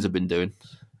false nines have been doing?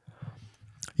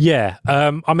 Yeah,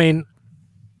 I mean,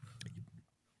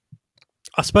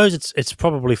 I suppose it's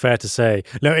probably fair to say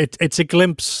no. It's a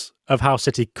glimpse of how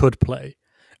City could play,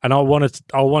 and I want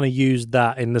to use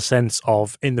that in the sense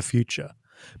of in the future,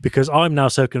 because I'm now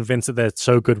so convinced that they're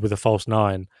so good with a false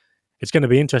nine. It's going to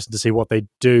be interesting to see what they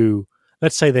do.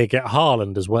 Let's say they get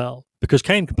Haaland as well, because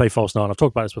Kane can play false nine. I've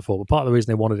talked about this before, but part of the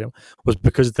reason they wanted him was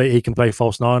because he can play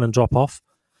false nine and drop off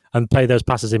and play those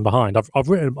passes in behind. I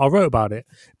wrote about it.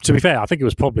 To be fair, I think it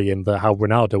was probably in the how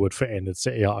Ronaldo would fit in the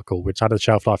City article, which had a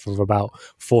shelf life of about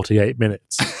 48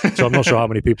 minutes. So I'm not sure how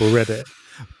many people read it.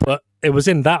 But it was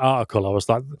in that article, I was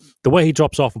like, the way he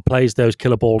drops off and plays those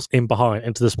killer balls in behind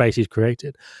into the space he's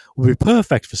created would be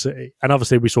perfect for City. And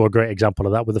obviously we saw a great example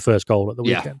of that with the first goal at the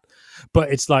weekend.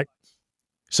 But it's like,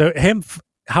 so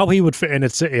how he would fit in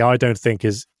at City, I don't think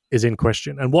is in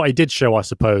question. And what he did show, I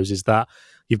suppose, is that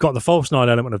you've got the false nine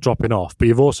element of dropping off, but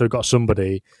you've also got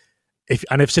somebody.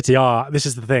 If City are, this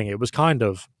is the thing, it was kind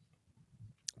of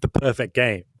the perfect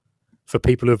game for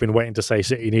people who have been waiting to say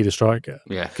City need a striker.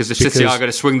 Yeah, because if City are going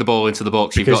to swing the ball into the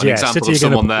box, you've got an example City of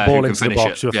someone there who can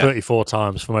finish it. 34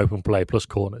 times from open play plus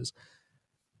corners.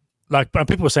 And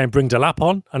people were saying bring Delap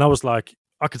on, and I was like,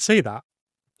 I could see that.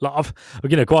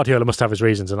 Guardiola must have his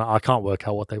reasons, and I can't work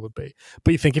out what they would be.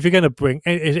 But you think if you're going to bring,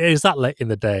 is that late in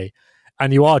the day,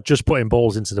 and you are just putting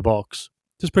balls into the box,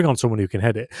 just bring on someone who can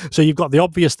head it. So you've got the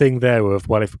obvious thing there of,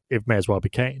 well, if it may as well be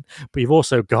Kane. But you've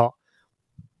also got,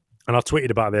 and I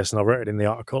tweeted about this and I wrote it in the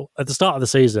article, at the start of the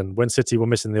season, when City were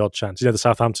missing the odd chance, the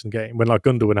Southampton game, when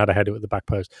Gundogan had a header at the back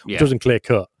post, which wasn't clear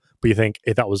cut, but you think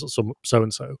if that was some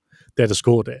so-and-so, they'd have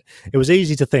scored it. It was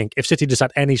easy to think if City just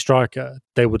had any striker,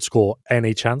 they would score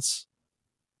any chance.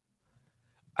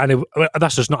 And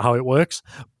that's just not how it works.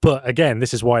 But again,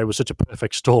 this is why it was such a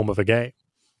perfect storm of a game.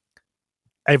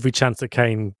 Every chance that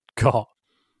Kane got,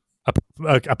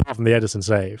 apart from the Ederson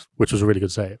save, which was a really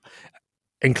good save,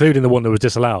 including the one that was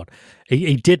disallowed,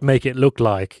 he did make it look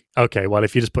like, okay, well,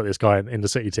 if you just put this guy in the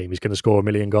City team, he's going to score 1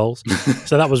 million goals.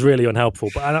 So that was really unhelpful.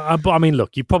 But I mean,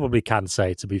 look, you probably can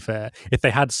say, to be fair, if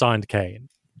they had signed Kane,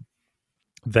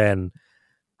 then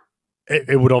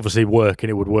it would obviously work, and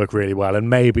it would work really well, and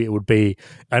maybe it would be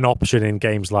an option in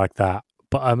games like that.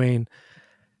 But I mean,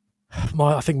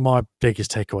 I think my biggest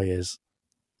takeaway is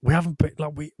we haven't been,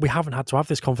 we haven't had to have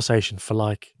this conversation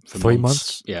for 3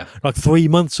 months. Yeah, 3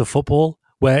 months of football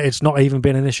where it's not even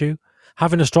been an issue.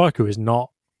 Having a striker is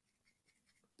not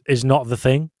the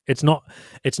thing. It's not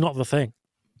the thing.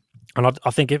 And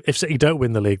I think if City don't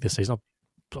win the league this season,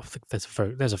 I think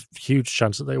there's a huge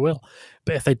chance that they will.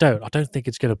 But if they don't, I don't think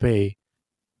it's going to be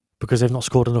because they've not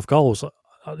scored enough goals.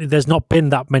 There's not been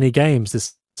that many games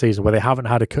this season where they haven't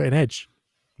had a cutting edge.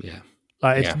 Yeah.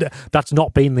 That's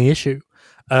not been the issue.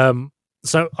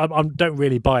 So I don't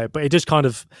really buy it, but it just kind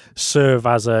of serve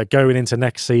as a going into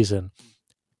next season.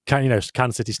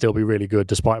 Can City still be really good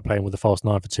despite playing with the false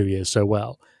nine for 2 years so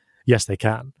well? Yes, they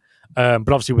can. But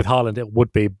obviously with Haaland, it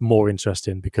would be more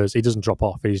interesting because he doesn't drop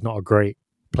off. He's not a great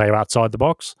player outside the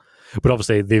box, but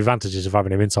obviously the advantages of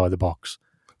having him inside the box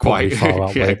quite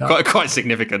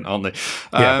significant, aren't they?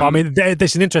 Yeah, but I mean,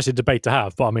 there's an interesting debate to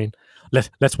have. But I mean,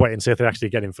 let's wait and see if they actually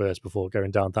get him first before going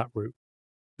down that route.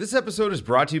 This episode is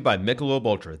brought to you by Michelob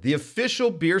Ultra, the official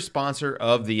beer sponsor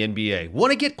of the NBA.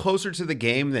 Want to get closer to the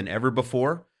game than ever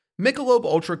before? Michelob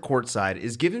Ultra Courtside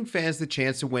is giving fans the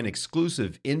chance to win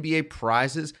exclusive NBA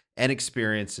prizes and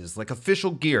experiences like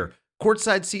official gear,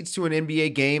 courtside seats to an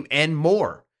NBA game, and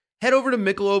more. Head over to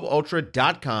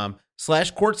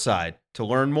MichelobUltra.com/courtside to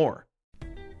learn more.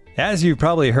 As you've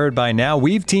probably heard by now,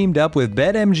 we've teamed up with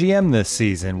BetMGM this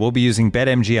season. We'll be using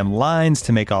BetMGM lines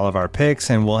to make all of our picks,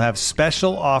 and we'll have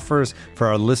special offers for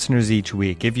our listeners each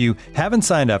week. If you haven't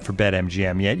signed up for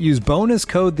BetMGM yet, use bonus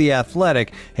code The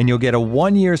Athletic, and you'll get a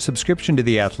 1-year subscription to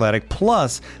The Athletic,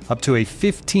 plus up to a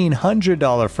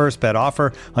 $1,500 first bet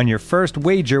offer on your first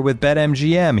wager with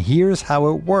BetMGM. Here's how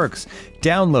it works.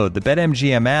 Download the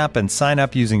BetMGM app and sign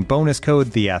up using bonus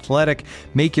code The Athletic.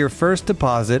 Make your first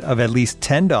deposit of at least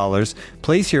 $10.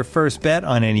 Place your first bet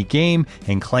on any game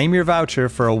and claim your voucher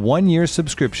for a 1-year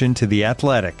subscription to The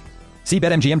Athletic. See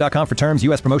BetMGM.com for terms.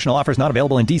 U.S. promotional offers not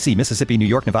available in D.C., Mississippi, New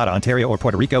York, Nevada, Ontario, or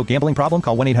Puerto Rico. Gambling problem?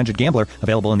 Call 1-800-GAMBLER.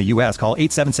 Available in the U.S. Call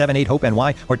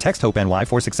 877-8-HOPE-NY or text HOPE-NY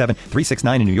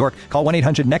 467-369 in New York. Call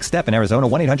 1-800-NEXT-STEP in Arizona.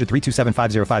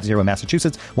 1-800-327-5050 in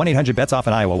Massachusetts. 1-800-BETS-OFF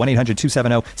in Iowa.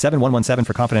 1-800-270-7117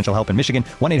 for confidential help in Michigan.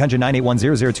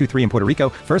 1-800-981-0023 in Puerto Rico.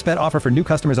 First bet offer for new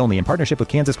customers only in partnership with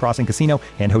Kansas Crossing Casino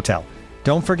and Hotel.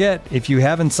 Don't forget, if you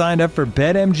haven't signed up for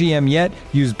BetMGM yet,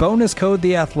 use bonus code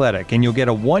The Athletic, and you'll get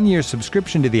a 1-year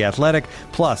subscription to The Athletic,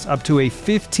 plus up to a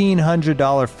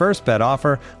 $1,500 first bet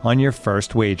offer on your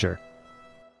first wager.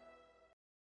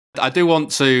 I do want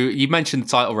to, you mentioned the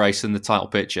title race and the title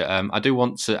picture. I do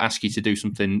want to ask you to do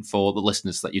something for the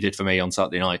listeners that you did for me on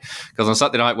Saturday night. Because on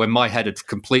Saturday night, when my head had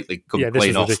completely come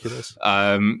clean off, ridiculous.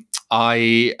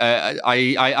 I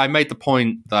made the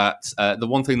point that the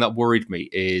one thing that worried me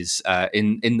is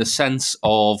in the sense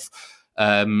of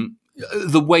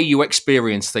the way you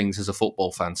experience things as a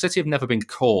football fan. City have never been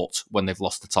caught when they've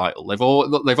lost the title.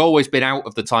 They've always been out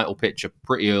of the title picture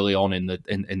pretty early on in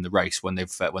the race when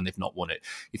they've not won it.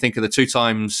 You think of the 2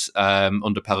 times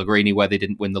under Pellegrini where they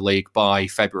didn't win the league by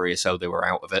February or so, they were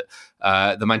out of it.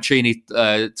 The Mancini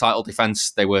title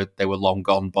defence, they were long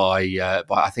gone by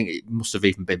I think it must have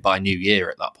even been by New Year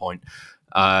at that point.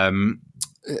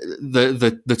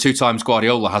 The 2 times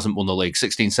Guardiola hasn't won the league,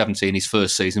 16-17 his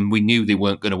first season, we knew they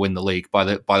weren't going to win the league by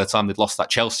the time they'd lost that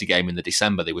Chelsea game in the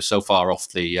December. They were so far off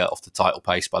the title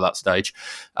pace by that stage,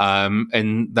 and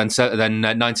then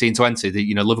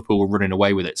 19-20, Liverpool were running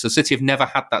away with it. So City have never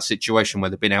had that situation where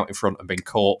they've been out in front and been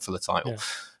caught for the title. Yeah.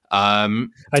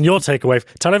 And your takeaway,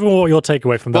 tell everyone what your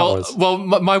takeaway from that was. Well,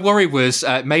 my worry was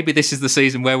maybe this is the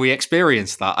season where we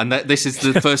experience that, and that this is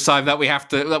the first time that we have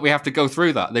to go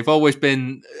through that. They've always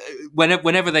been when they've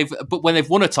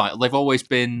won a title, they've always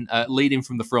been leading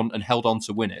from the front and held on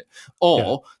to win it,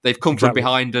 or they've come from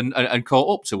behind and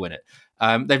caught up to win it.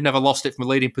 They've never lost it from a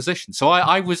leading position. So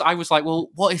I was like, well,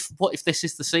 what if this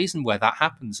is the season where that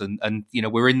happens? And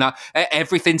we're in that.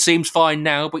 Everything seems fine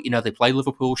now, but they play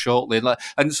Liverpool shortly,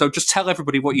 and so just tell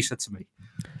everybody what you said to me.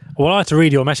 Well, I had to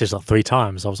read your message like 3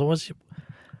 times. I was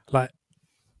like,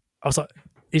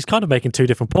 he's kind of making 2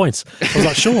 different points. I was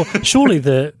like, surely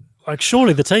the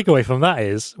takeaway from that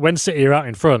is when City are out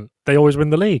in front, they always win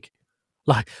the league.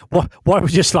 Like, why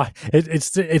would you just like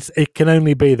it can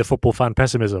only be the football fan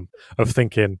pessimism of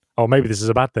thinking, oh, maybe this is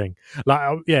a bad thing.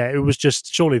 Like, yeah, it was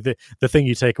just surely the thing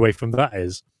you take away from that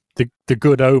is the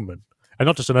good omen, and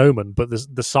not just an omen, but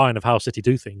the sign of how City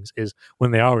do things is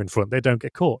when they are in front, they don't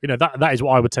get caught. That is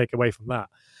what I would take away from that.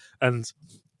 And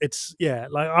it's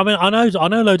like, I mean, I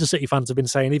know loads of City fans have been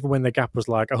saying even when the gap was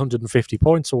like 150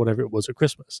 points or whatever it was at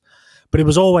Christmas, but it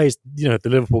was always the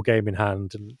Liverpool game in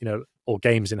hand, and or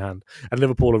games in hand, and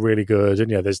Liverpool are really good,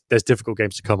 and there's difficult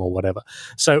games to come or whatever.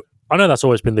 So I know that's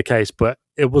always been the case, but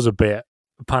it was a bit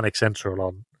panic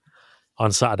central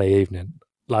on Saturday evening.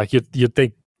 Like you'd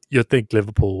think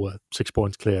Liverpool were 6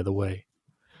 points clear the way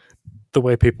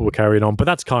people were carrying on, but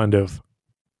that's kind of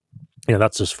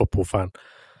that's just football fan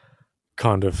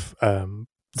kind of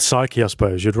psyche, I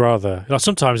suppose. You'd rather,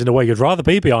 sometimes in a way, you'd rather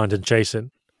be behind and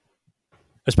chasing,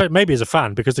 especially maybe as a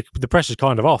fan, because the pressure's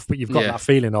kind of off, but you've got that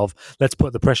feeling of let's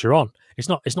put the pressure on. It's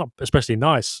not especially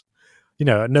nice.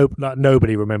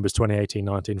 Nobody remembers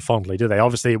 2018-19 fondly, do they?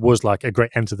 Obviously, it was like a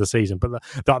great end to the season, but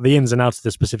the ins and outs of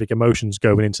the specific emotions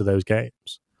going into those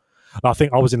games. I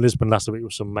think I was in Lisbon last week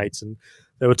with some mates, and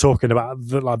they were talking about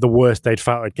the worst they'd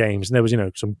felt at games. And there was,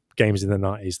 some games in the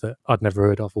 90s that I'd never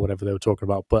heard of or whatever they were talking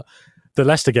about. But the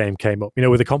Leicester game came up,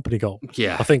 with a company goal.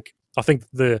 Yeah, I think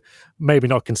the maybe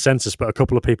not consensus, but a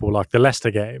couple of people like the Leicester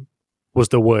game was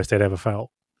the worst they'd ever felt.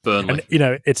 Burnley,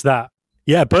 and it's that.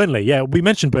 Yeah, Burnley. Yeah, we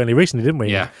mentioned Burnley recently, didn't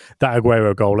we? Yeah, that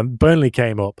Aguero goal, and Burnley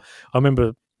came up. I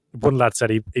remember. One lad said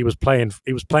he was playing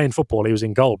football. He was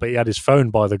in goal, but he had his phone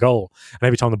by the goal, and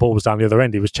every time the ball was down the other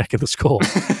end, he was checking the score.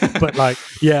 But I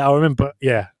remember.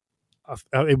 Yeah,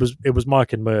 it was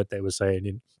Mike and Mert. They were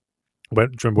saying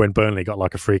remember when Burnley got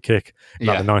like a free kick in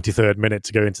the 93rd minute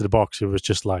to go into the box? It was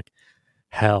just like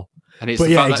hell. And it's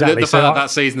the fact that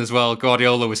season as well,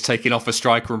 Guardiola was taking off a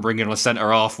striker and bringing on a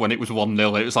centre half when it was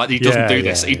 1-0. It was like he doesn't do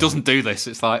this. He doesn't do this.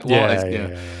 It's like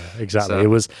exactly. So, it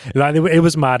was like it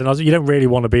was mad, and you don't really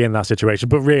want to be in that situation.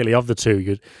 But really, of the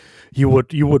two, you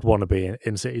would want to be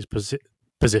in City's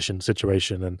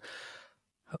situation. And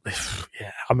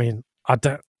I mean, I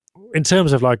don't. In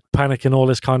terms of like panic and all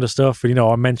this kind of stuff,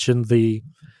 I mentioned the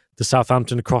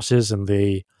Southampton crosses and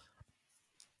the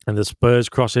Spurs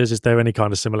crosses. Is there any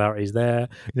kind of similarities there?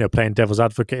 Playing devil's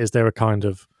advocate, is there a kind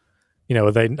of,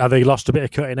 are they lost a bit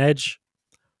of cutting edge?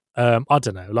 I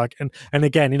don't know, like, and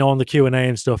again, on the Q&A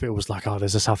and stuff, it was like, oh,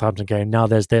 there's a Southampton game, now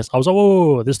there's this. I was like,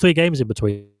 whoa, there's 3 games in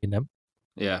between them.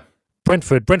 Yeah.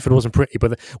 Brentford wasn't pretty,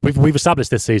 but we've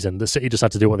established this season that City just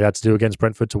had to do what they had to do against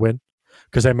Brentford to win,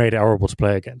 because they made it horrible to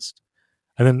play against.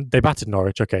 And then they battered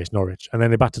Norwich. Okay, it's Norwich. And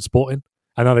then they battered Sporting,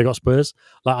 and now they got Spurs.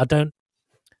 Like,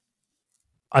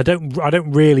 I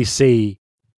don't really see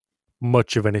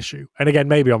much of an issue. And again,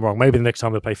 maybe I'm wrong. Maybe the next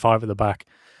time they play 5 at the back,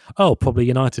 probably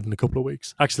United in a couple of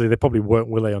weeks. Actually, they probably weren't,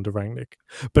 will they, under Rangnick?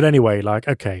 But anyway, like,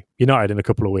 okay, United in a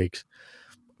couple of weeks.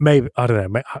 Maybe, I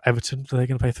don't know, Everton, are they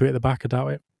going to play 3 at the back? I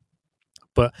doubt it.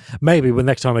 But maybe when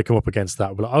next time they come up against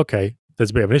that, we're like, okay,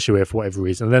 there's a bit of an issue here for whatever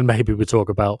reason. And then maybe we talk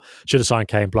about should have signed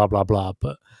Kane, blah, blah, blah.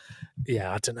 But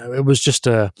yeah, I don't know. It was just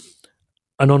an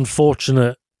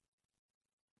unfortunate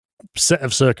set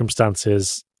of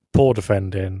circumstances, poor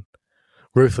defending,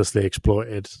 ruthlessly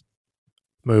exploited,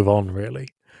 move on, really.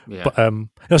 Yeah. But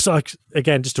it's like,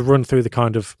 again, just to run through the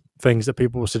kind of things that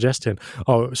people were suggesting.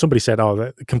 Oh, somebody said,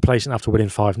 they're complacent after winning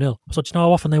 5-0. I was like, do you know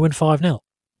how often they win 5-0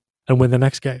 and win the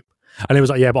next game? And it was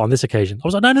like, yeah, but on this occasion, I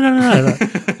was like, no.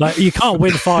 Like, you can't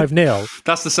win 5-0.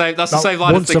 That's the same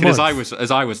line of thinking as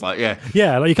I was like, yeah.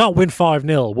 Yeah, like, you can't win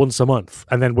 5-0 once a month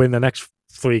and then win the next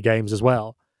 3 games as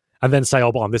well, and then say,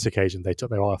 oh, but on this occasion they took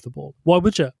their eye off the ball. Why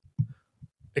would you?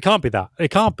 It can't be that.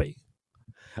 It can't be.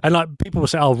 And like, people will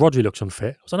say, oh, Rodri looks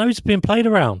unfit. I was like, no, he's being played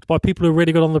around by people who are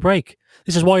really good on the break.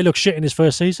 This is why he looks shit in his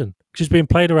first season, because he's being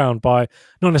played around by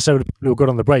not necessarily people who are good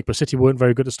on the break, but City weren't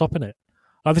very good at stopping it.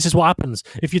 Like, this is what happens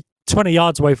if you're 20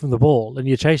 yards away from the ball and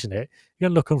you're chasing it. You're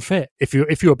gonna look unfit. If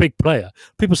you're a big player,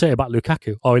 people say about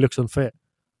Lukaku, oh, he looks unfit.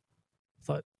 It's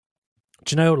like,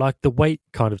 do you know, like, the weight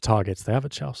kind of targets they have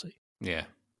at Chelsea? Yeah.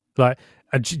 Like,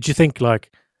 do you think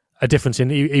like a difference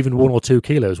in even 1 or 2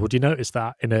 kilos? Would you notice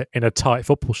that in a tight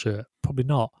football shirt? Probably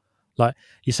not. Like,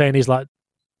 you're saying he's like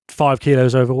 5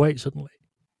 kilos overweight suddenly?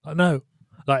 Like, no.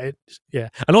 Like, yeah.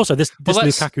 And also this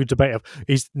Lukaku debate of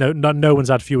no one's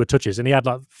had fewer touches, and he had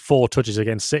like 4 touches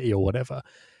against City or whatever,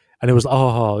 and it was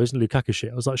like, isn't Lukaku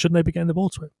shit? I was like, shouldn't they be getting the ball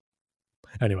to him?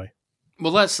 Anyway.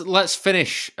 Well, let's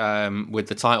finish with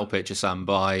the title picture, Sam,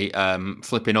 by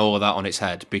flipping all of that on its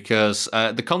head, because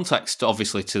the context,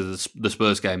 obviously, to the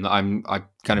Spurs game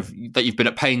that you've been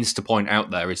at pains to point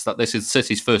out there is that this is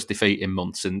City's first defeat in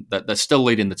months, and that they're still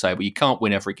leading the table. You can't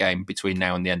win every game between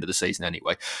now and the end of the season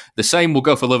anyway. The same will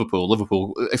go for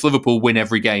Liverpool. If Liverpool win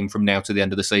every game from now to the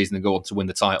end of the season and go on to win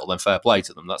the title, then fair play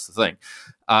to them. That's the thing.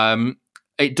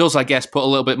 It does, I guess, put a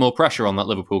little bit more pressure on that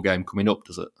Liverpool game coming up,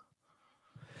 does it?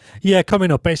 Yeah,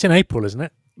 coming up, but it's in April, isn't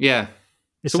it? Yeah,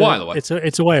 it's a while away.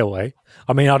 It's a way away.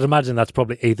 I mean, I'd imagine that's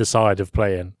probably either side of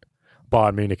playing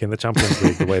Bayern Munich in the Champions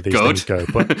League, the way these things go.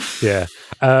 But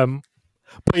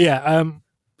yeah,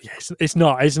 it's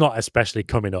not especially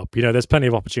coming up. You know, there's plenty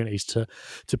of opportunities to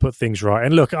put things right.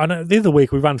 And look, I know the other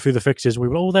week we ran through the fixtures. We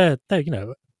were they're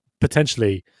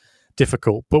potentially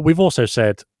difficult, but we've also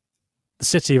said the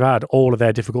City have had all of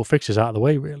their difficult fixtures out of the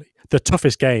way. Really, the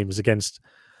toughest games against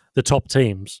the top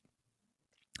teams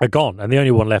are gone, and the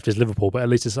only one left is Liverpool, but at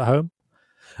least it's at home.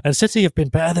 And City have been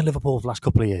better than Liverpool for the last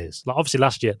couple of years. Like, obviously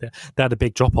last year they had a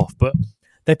big drop off, but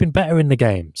they've been better in the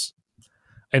games,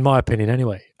 in my opinion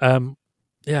anyway. And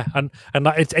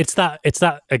it's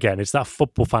that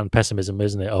football fan pessimism,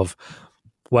 isn't it, of,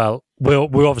 well,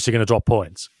 we're obviously going to drop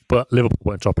points, but Liverpool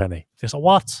won't drop any. It's like,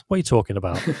 what are you talking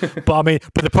about?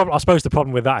 I suppose the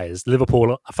problem with that is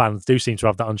Liverpool fans do seem to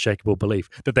have that unshakable belief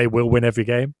that they will win every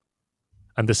game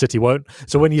and the City won't.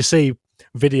 So when you see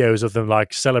videos of them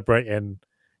like celebrating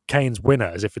Kane's winner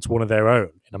as if it's one of their own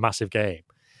in a massive game,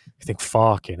 you think,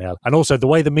 fucking hell. And also the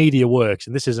way the media works,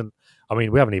 and this isn't, I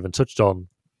mean, we haven't even touched on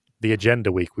the agenda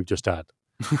week we've just had.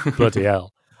 Bloody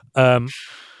hell. I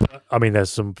mean, there's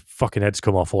some fucking heads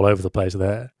come off all over the place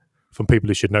there from people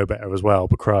who should know better as well,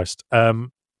 but Christ.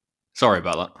 Sorry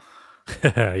about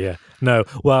that. Yeah. No.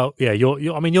 Well, yeah,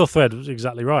 your thread was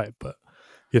exactly right, but,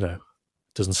 it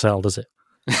doesn't sell, does it?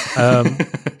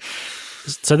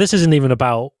 So this isn't even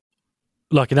about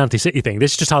like an anti-City thing.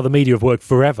 This is just how the media have worked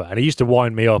forever. And it used to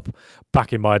wind me up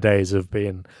back in my days of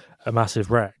being a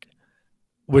massive wreck,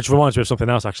 which reminds me of something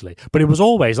else, actually. But it was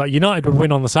always like United would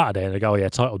win on the Saturday and they go, oh, yeah,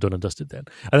 title done and dusted then.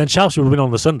 And then Chelsea would win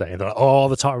on the Sunday and they're like, oh,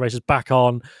 the title race is back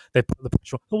on. They put the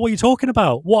pressure on. What are you talking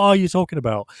about? What are you talking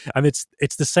about? And it's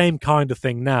the same kind of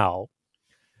thing now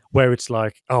where it's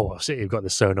like, oh, well, City have got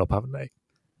this sewn up, haven't they?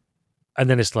 And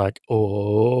then it's like,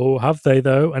 oh, have they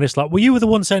though? And it's like, well, you were the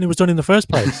one saying it was done in the first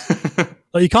place.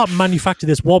 Like, you can't manufacture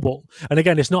this wobble. And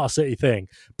again, it's not a City thing.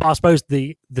 But I suppose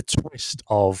the twist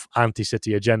of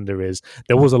anti-City agenda is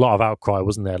there was a lot of outcry,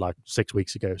 wasn't there, like 6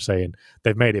 weeks ago, saying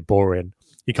they've made it boring.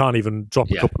 You can't even drop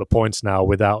a couple of points now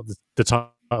without the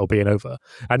title being over.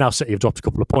 And now City have dropped a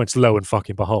couple of points, lo and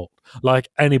fucking behold. Like,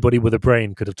 anybody with a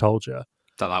brain could have told you.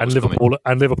 And Liverpool,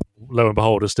 lo and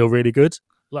behold, are still really good.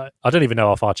 Like, I don't even know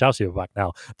how far Chelsea are back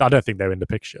now. I don't think they're in the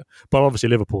picture. But obviously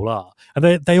Liverpool are.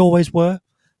 And they always were.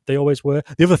 They always were.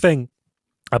 The other thing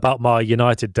about my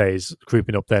United days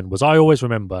creeping up then was I always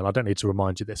remember, and I don't need to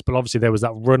remind you this, but obviously there was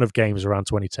that run of games around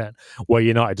 2010 where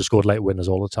United just scored late winners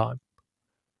all the time.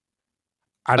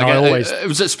 And I always...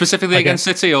 Was it specifically against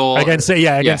City or... Against City,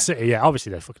 against City, yeah.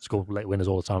 Obviously they fucking scored late winners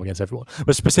all the time against everyone.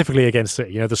 But specifically against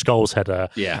City, the Scholes header.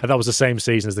 Yeah. And that was the same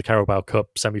season as the Carabao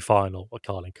Cup semi-final or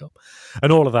Carling Cup.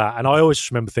 And all of that. And I always just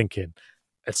remember thinking,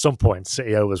 at some point,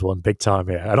 City owes one big time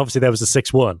here. And obviously there was the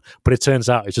 6-1, but it turns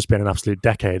out it's just been an absolute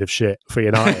decade of shit for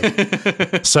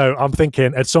United. So I'm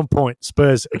thinking at some point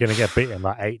Spurs are going to get beaten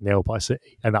like 8-0 by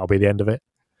City, and that'll be the end of it.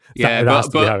 But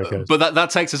that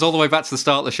takes us all the way back to the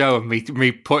start of the show, and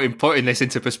me putting this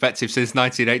into perspective since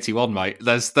 1981, mate.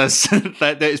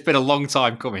 It's been a long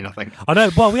time coming, I think. I know.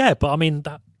 Well, yeah, but I mean,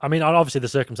 obviously the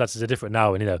circumstances are different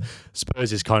now, and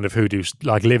Spurs is kind of hoodoo,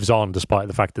 like lives on despite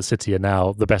the fact that City are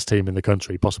now the best team in the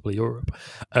country, possibly Europe.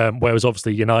 Whereas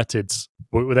obviously United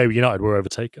were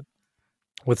overtaken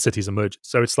with City's emergence,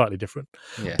 so it's slightly different.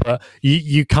 Yeah. But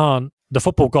you can't. The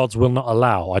football gods will not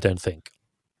allow, I don't think.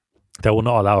 They will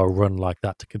not allow a run like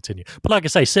that to continue. But like I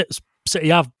say, City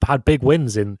have had big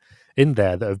wins in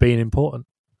there that have been important,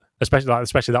 especially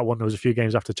that one. There was a few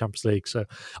games after the Champions League, so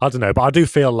I don't know. But I do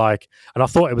feel like, and I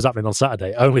thought it was happening on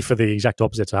Saturday, only for the exact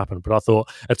opposite to happen. But I thought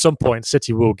at some point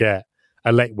City will get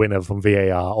a late winner from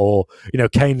VAR, or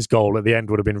Kane's goal at the end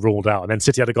would have been ruled out, and then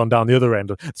City had gone down the other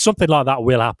end. Something like that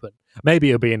will happen. Maybe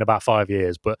it'll be in about 5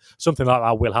 years, but something like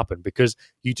that will happen because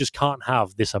you just can't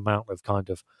have this amount of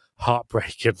kind of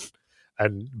heartbreak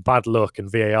and bad luck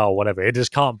and VAR or whatever. It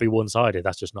just can't be one-sided.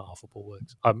 That's just not how football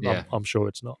works. I'm sure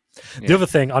it's not. The other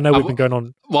thing, I know we've been going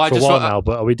on for a while now,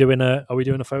 but are we doing a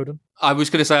Foden? I was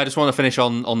going to say, I just want to finish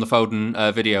on the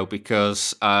Foden video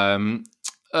because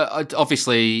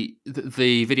obviously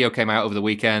the video came out over the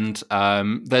weekend.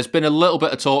 There's been a little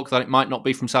bit of talk that it might not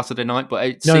be from Saturday night, but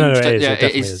it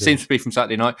seems to be from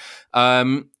Saturday night.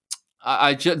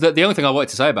 The only thing I wanted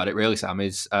to say about it, really, Sam,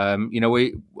 is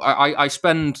I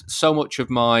spend so much of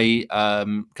my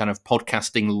kind of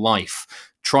podcasting life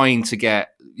trying to get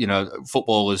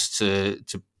footballers to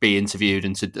be interviewed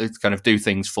and to kind of do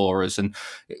things for us, and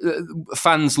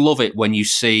fans love it when you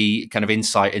see kind of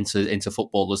insight into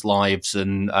footballers' lives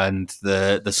and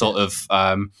the sort of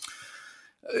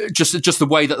just the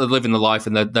way that they're living the life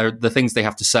and the things they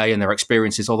have to say and their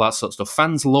experiences, all that sort of stuff.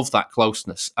 Fans love that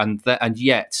closeness, and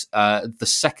yet the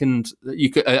second you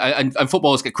could, and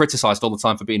footballers get criticised all the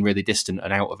time for being really distant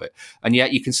and out of it, and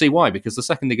yet you can see why, because the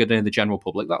second they get into the general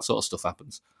public, that sort of stuff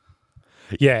happens.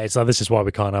 Yeah, it's like, this is why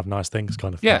we can't have nice things,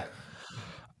 kind of thing.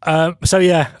 Yeah. It's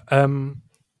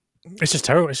just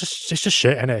terrible. It's just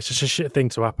shit, isn't it? It's just a shit thing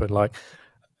to happen. Like,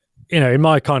 in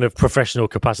my kind of professional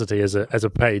capacity as a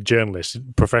paid journalist,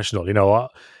 professional, my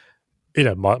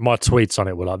tweets on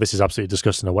it were like, this is absolutely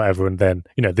disgusting or whatever. And then,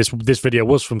 this video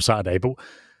was from Saturday. But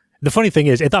the funny thing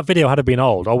is, if that video had been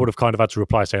old, I would have kind of had to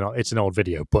reply saying, oh, it's an old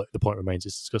video, but the point remains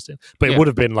it's disgusting. But it would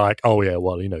have been like, oh yeah,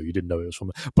 well, you didn't know it was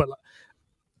from... But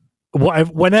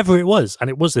whenever it was, and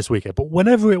it was this weekend, but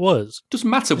whenever it was... Doesn't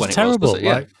matter when it terrible, was, does it?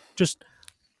 Yeah. Like,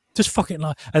 just fucking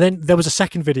like, and then there was a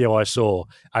second video I saw,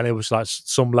 and it was like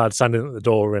some lad standing at the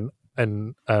door,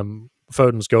 and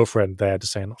Foden's girlfriend there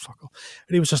just saying, "Oh, fuck off,"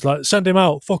 and he was just like, "Send him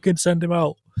out, fucking send him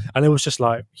out," and it was just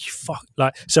like, you fuck,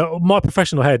 like. So my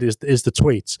professional head is the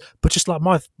tweets, but just like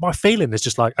my feeling is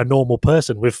just like a normal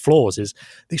person with flaws is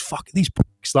these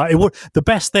pricks. Like, the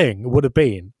best thing would have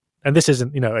been, and this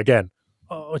isn't, again,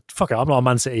 oh, fuck it, I'm not a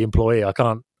Man City employee, I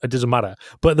can't. It doesn't matter.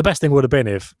 But the best thing would have been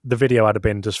if the video had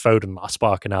been just Foden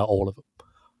sparking out all of them.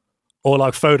 Or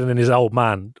like Foden and his old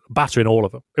man battering all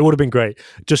of them. It would have been great.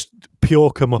 Just pure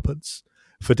comeuppance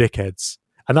for dickheads.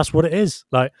 And that's what it is.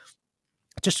 Like,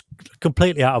 just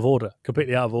completely out of order. But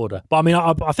I mean,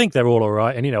 I think they're all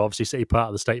right. And, obviously City part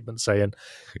of the statement saying,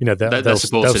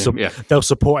 they'll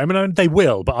support him. And they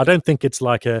will, but I don't think it's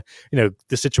like the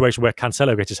situation where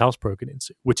Cancelo gets his house broken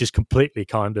into, which is completely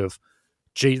kind of,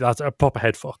 gee, that's a proper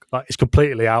head fuck. Like, it's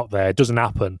completely out there. It doesn't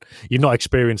happen. You've not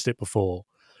experienced it before.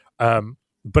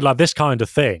 But like this kind of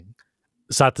thing,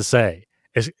 sad to say,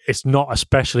 it's not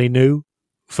especially new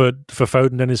for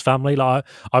Foden and his family. Like,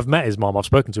 I've met his mom. I've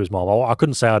spoken to his mom. I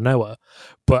couldn't say I know her,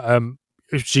 but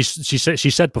she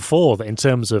said before that in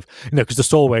terms of, because the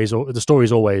story is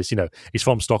always, he's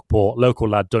from Stockport, local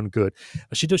lad, done good.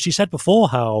 She said before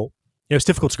how it's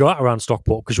difficult to go out around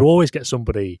Stockport because you always get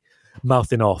somebody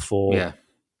mouthing off or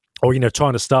or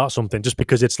trying to start something just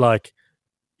because it's like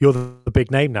you're the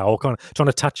big name now, or kind of trying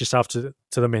to attach yourself to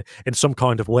them in some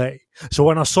kind of way. So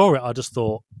when I saw it, I just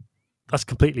thought, that's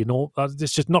completely normal.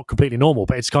 It's just not completely normal,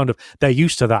 but it's kind of, they're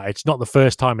used to that. It's not the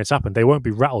first time it's happened. They won't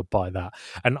be rattled by that.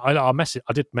 And I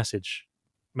did message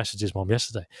his mom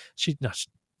yesterday. She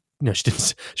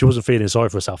wasn't feeling sorry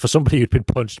for herself. For somebody who'd been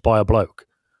punched by a bloke,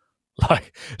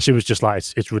 like, she was just like,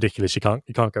 it's ridiculous. You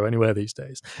can't go anywhere these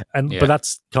days. But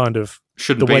that's kind of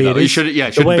shouldn't the way be that. it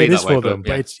is. The way it is for them.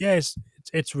 But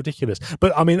it's ridiculous.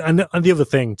 But I mean, and the other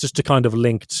thing, just to kind of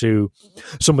link to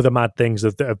some of the mad things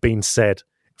that have been said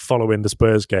following the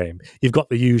Spurs game, you've got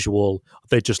the usual,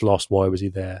 they just lost, why was he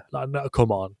there? Like, no,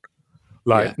 come on.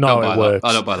 Like, no, it works.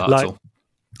 I don't buy that at all.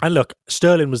 And look,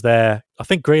 Sterling was there. I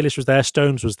think Grealish was there.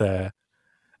 Stones was there.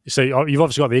 So you've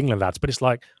obviously got the England lads, but it's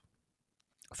like,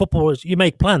 footballers, you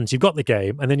make plans, you've got the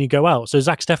game, and then you go out. So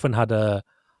Zach Steffen had a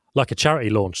charity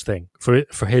launch thing for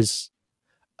his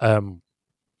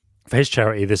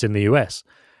charity that's in the US.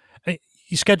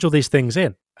 You schedule these things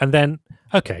in, and then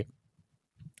okay.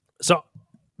 So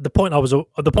the point I was going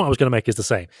to make is the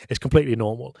same. It's completely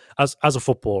normal as a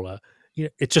footballer.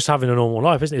 It's just having a normal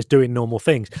life, isn't it? It's doing normal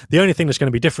things. The only thing that's going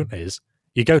to be different is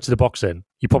you go to the boxing,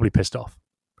 you're probably pissed off.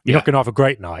 You're not going to have a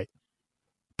great night,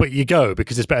 but you go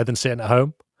because it's better than sitting at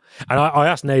home. And I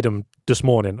asked Nadem this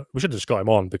morning, we should have just got him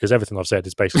on because everything I've said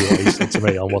is basically what he said to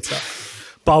me on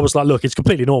WhatsApp. But I was like, look, it's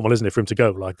completely normal, isn't it, for him to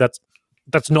go? Like, that's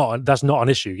not an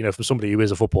issue, from somebody who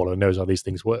is a footballer and knows how these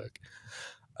things work.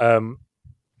 And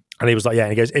he was like, yeah,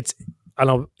 and he goes,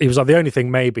 he was like, the only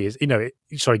thing maybe is,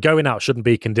 going out shouldn't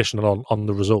be conditional on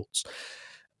the results.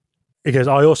 He goes,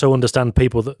 I also understand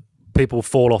people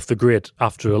fall off the grid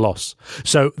after a loss.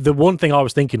 So the one thing I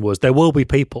was thinking was there will be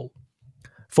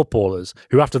footballers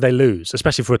who, after they lose,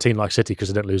 especially for a team like City because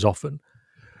they don't lose often,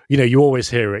 you always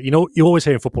hear it. You always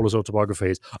hear in footballers'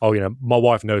 autobiographies, my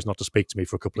wife knows not to speak to me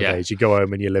for a couple of days. You go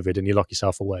home and you're livid and you lock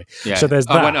yourself away. Yeah. So there's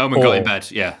that. I went home and got in bed.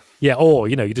 Yeah. Yeah. Or,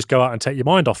 you just go out and take your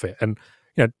mind off it. And,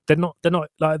 they're not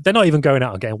even going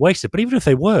out and getting wasted. But even if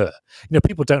they were,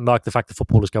 people don't like the fact that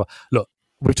footballers go, look,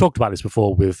 we've talked about this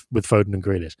before with Foden and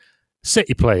Grealish.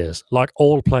 City players, like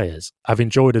all players, have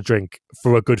enjoyed a drink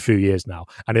for a good few years now,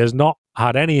 and it has not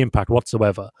had any impact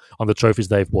whatsoever on the trophies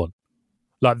they've won.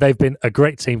 Like, they've been a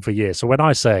great team for years. So when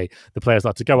I say the players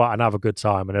like to go out and have a good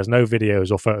time, and there's no videos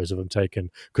or photos of them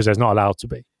taken because there's not allowed to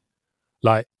be,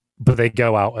 but they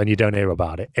go out and you don't hear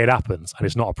about it. It happens, and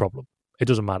it's not a problem. It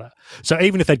doesn't matter. So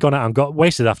even if they'd gone out and got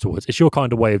wasted afterwards, it's your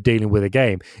kind of way of dealing with a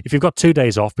game. If you've got 2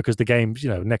 days off because the game's,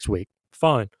 next week,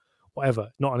 fine. Whatever,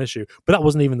 not an issue. But that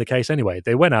wasn't even the case anyway.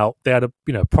 They went out, they had a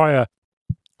prior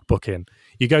booking.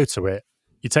 You go to it,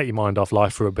 you take your mind off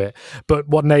life for a bit. But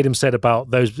what Nadem said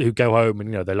about those who go home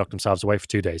and they lock themselves away for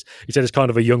 2 days, he said it's kind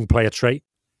of a young player trait.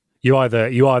 You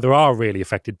either are really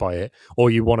affected by it, or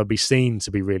you want to be seen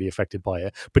to be really affected by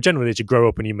it. But generally, as you grow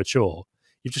up and you mature,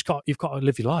 you've got to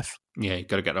live your life. Yeah, you've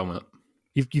got to get on with it.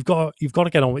 You've got to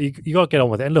get on with it. You got to get on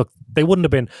with it. And look, they wouldn't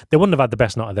have had the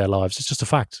best night of their lives. It's just a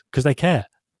fact because they care.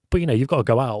 But, you've got to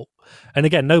go out. And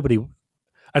again, and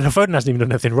Foden hasn't even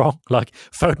done anything wrong. Like,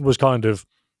 Foden was kind of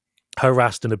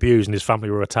harassed and abused and his family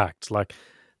were attacked. Like,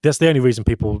 that's the only reason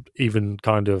people even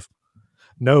kind of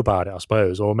know about it, I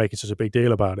suppose, or making such a big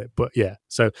deal about it. But yeah,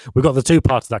 so we've got the two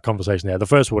parts of that conversation there. The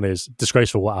first one is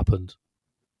disgraceful what happened.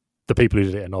 The people who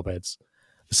did it are knobheads.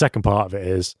 The second part of it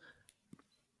is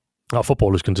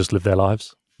footballers can just live their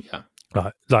lives. Yeah.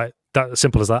 Like that,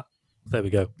 simple as that. There we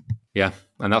go. Yeah,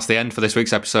 and that's the end for this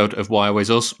week's episode of Why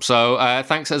Always Us. So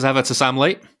thanks as ever to Sam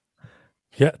Lee.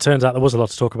 Yeah, it turns out there was a lot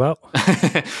to talk about.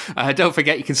 Don't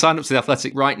forget, you can sign up to The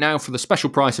Athletic right now for the special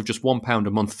price of just £1 a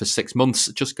month for 6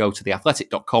 months. Just go to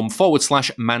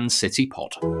theathletic.com/Man City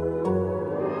Pod.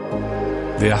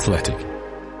 The Athletic.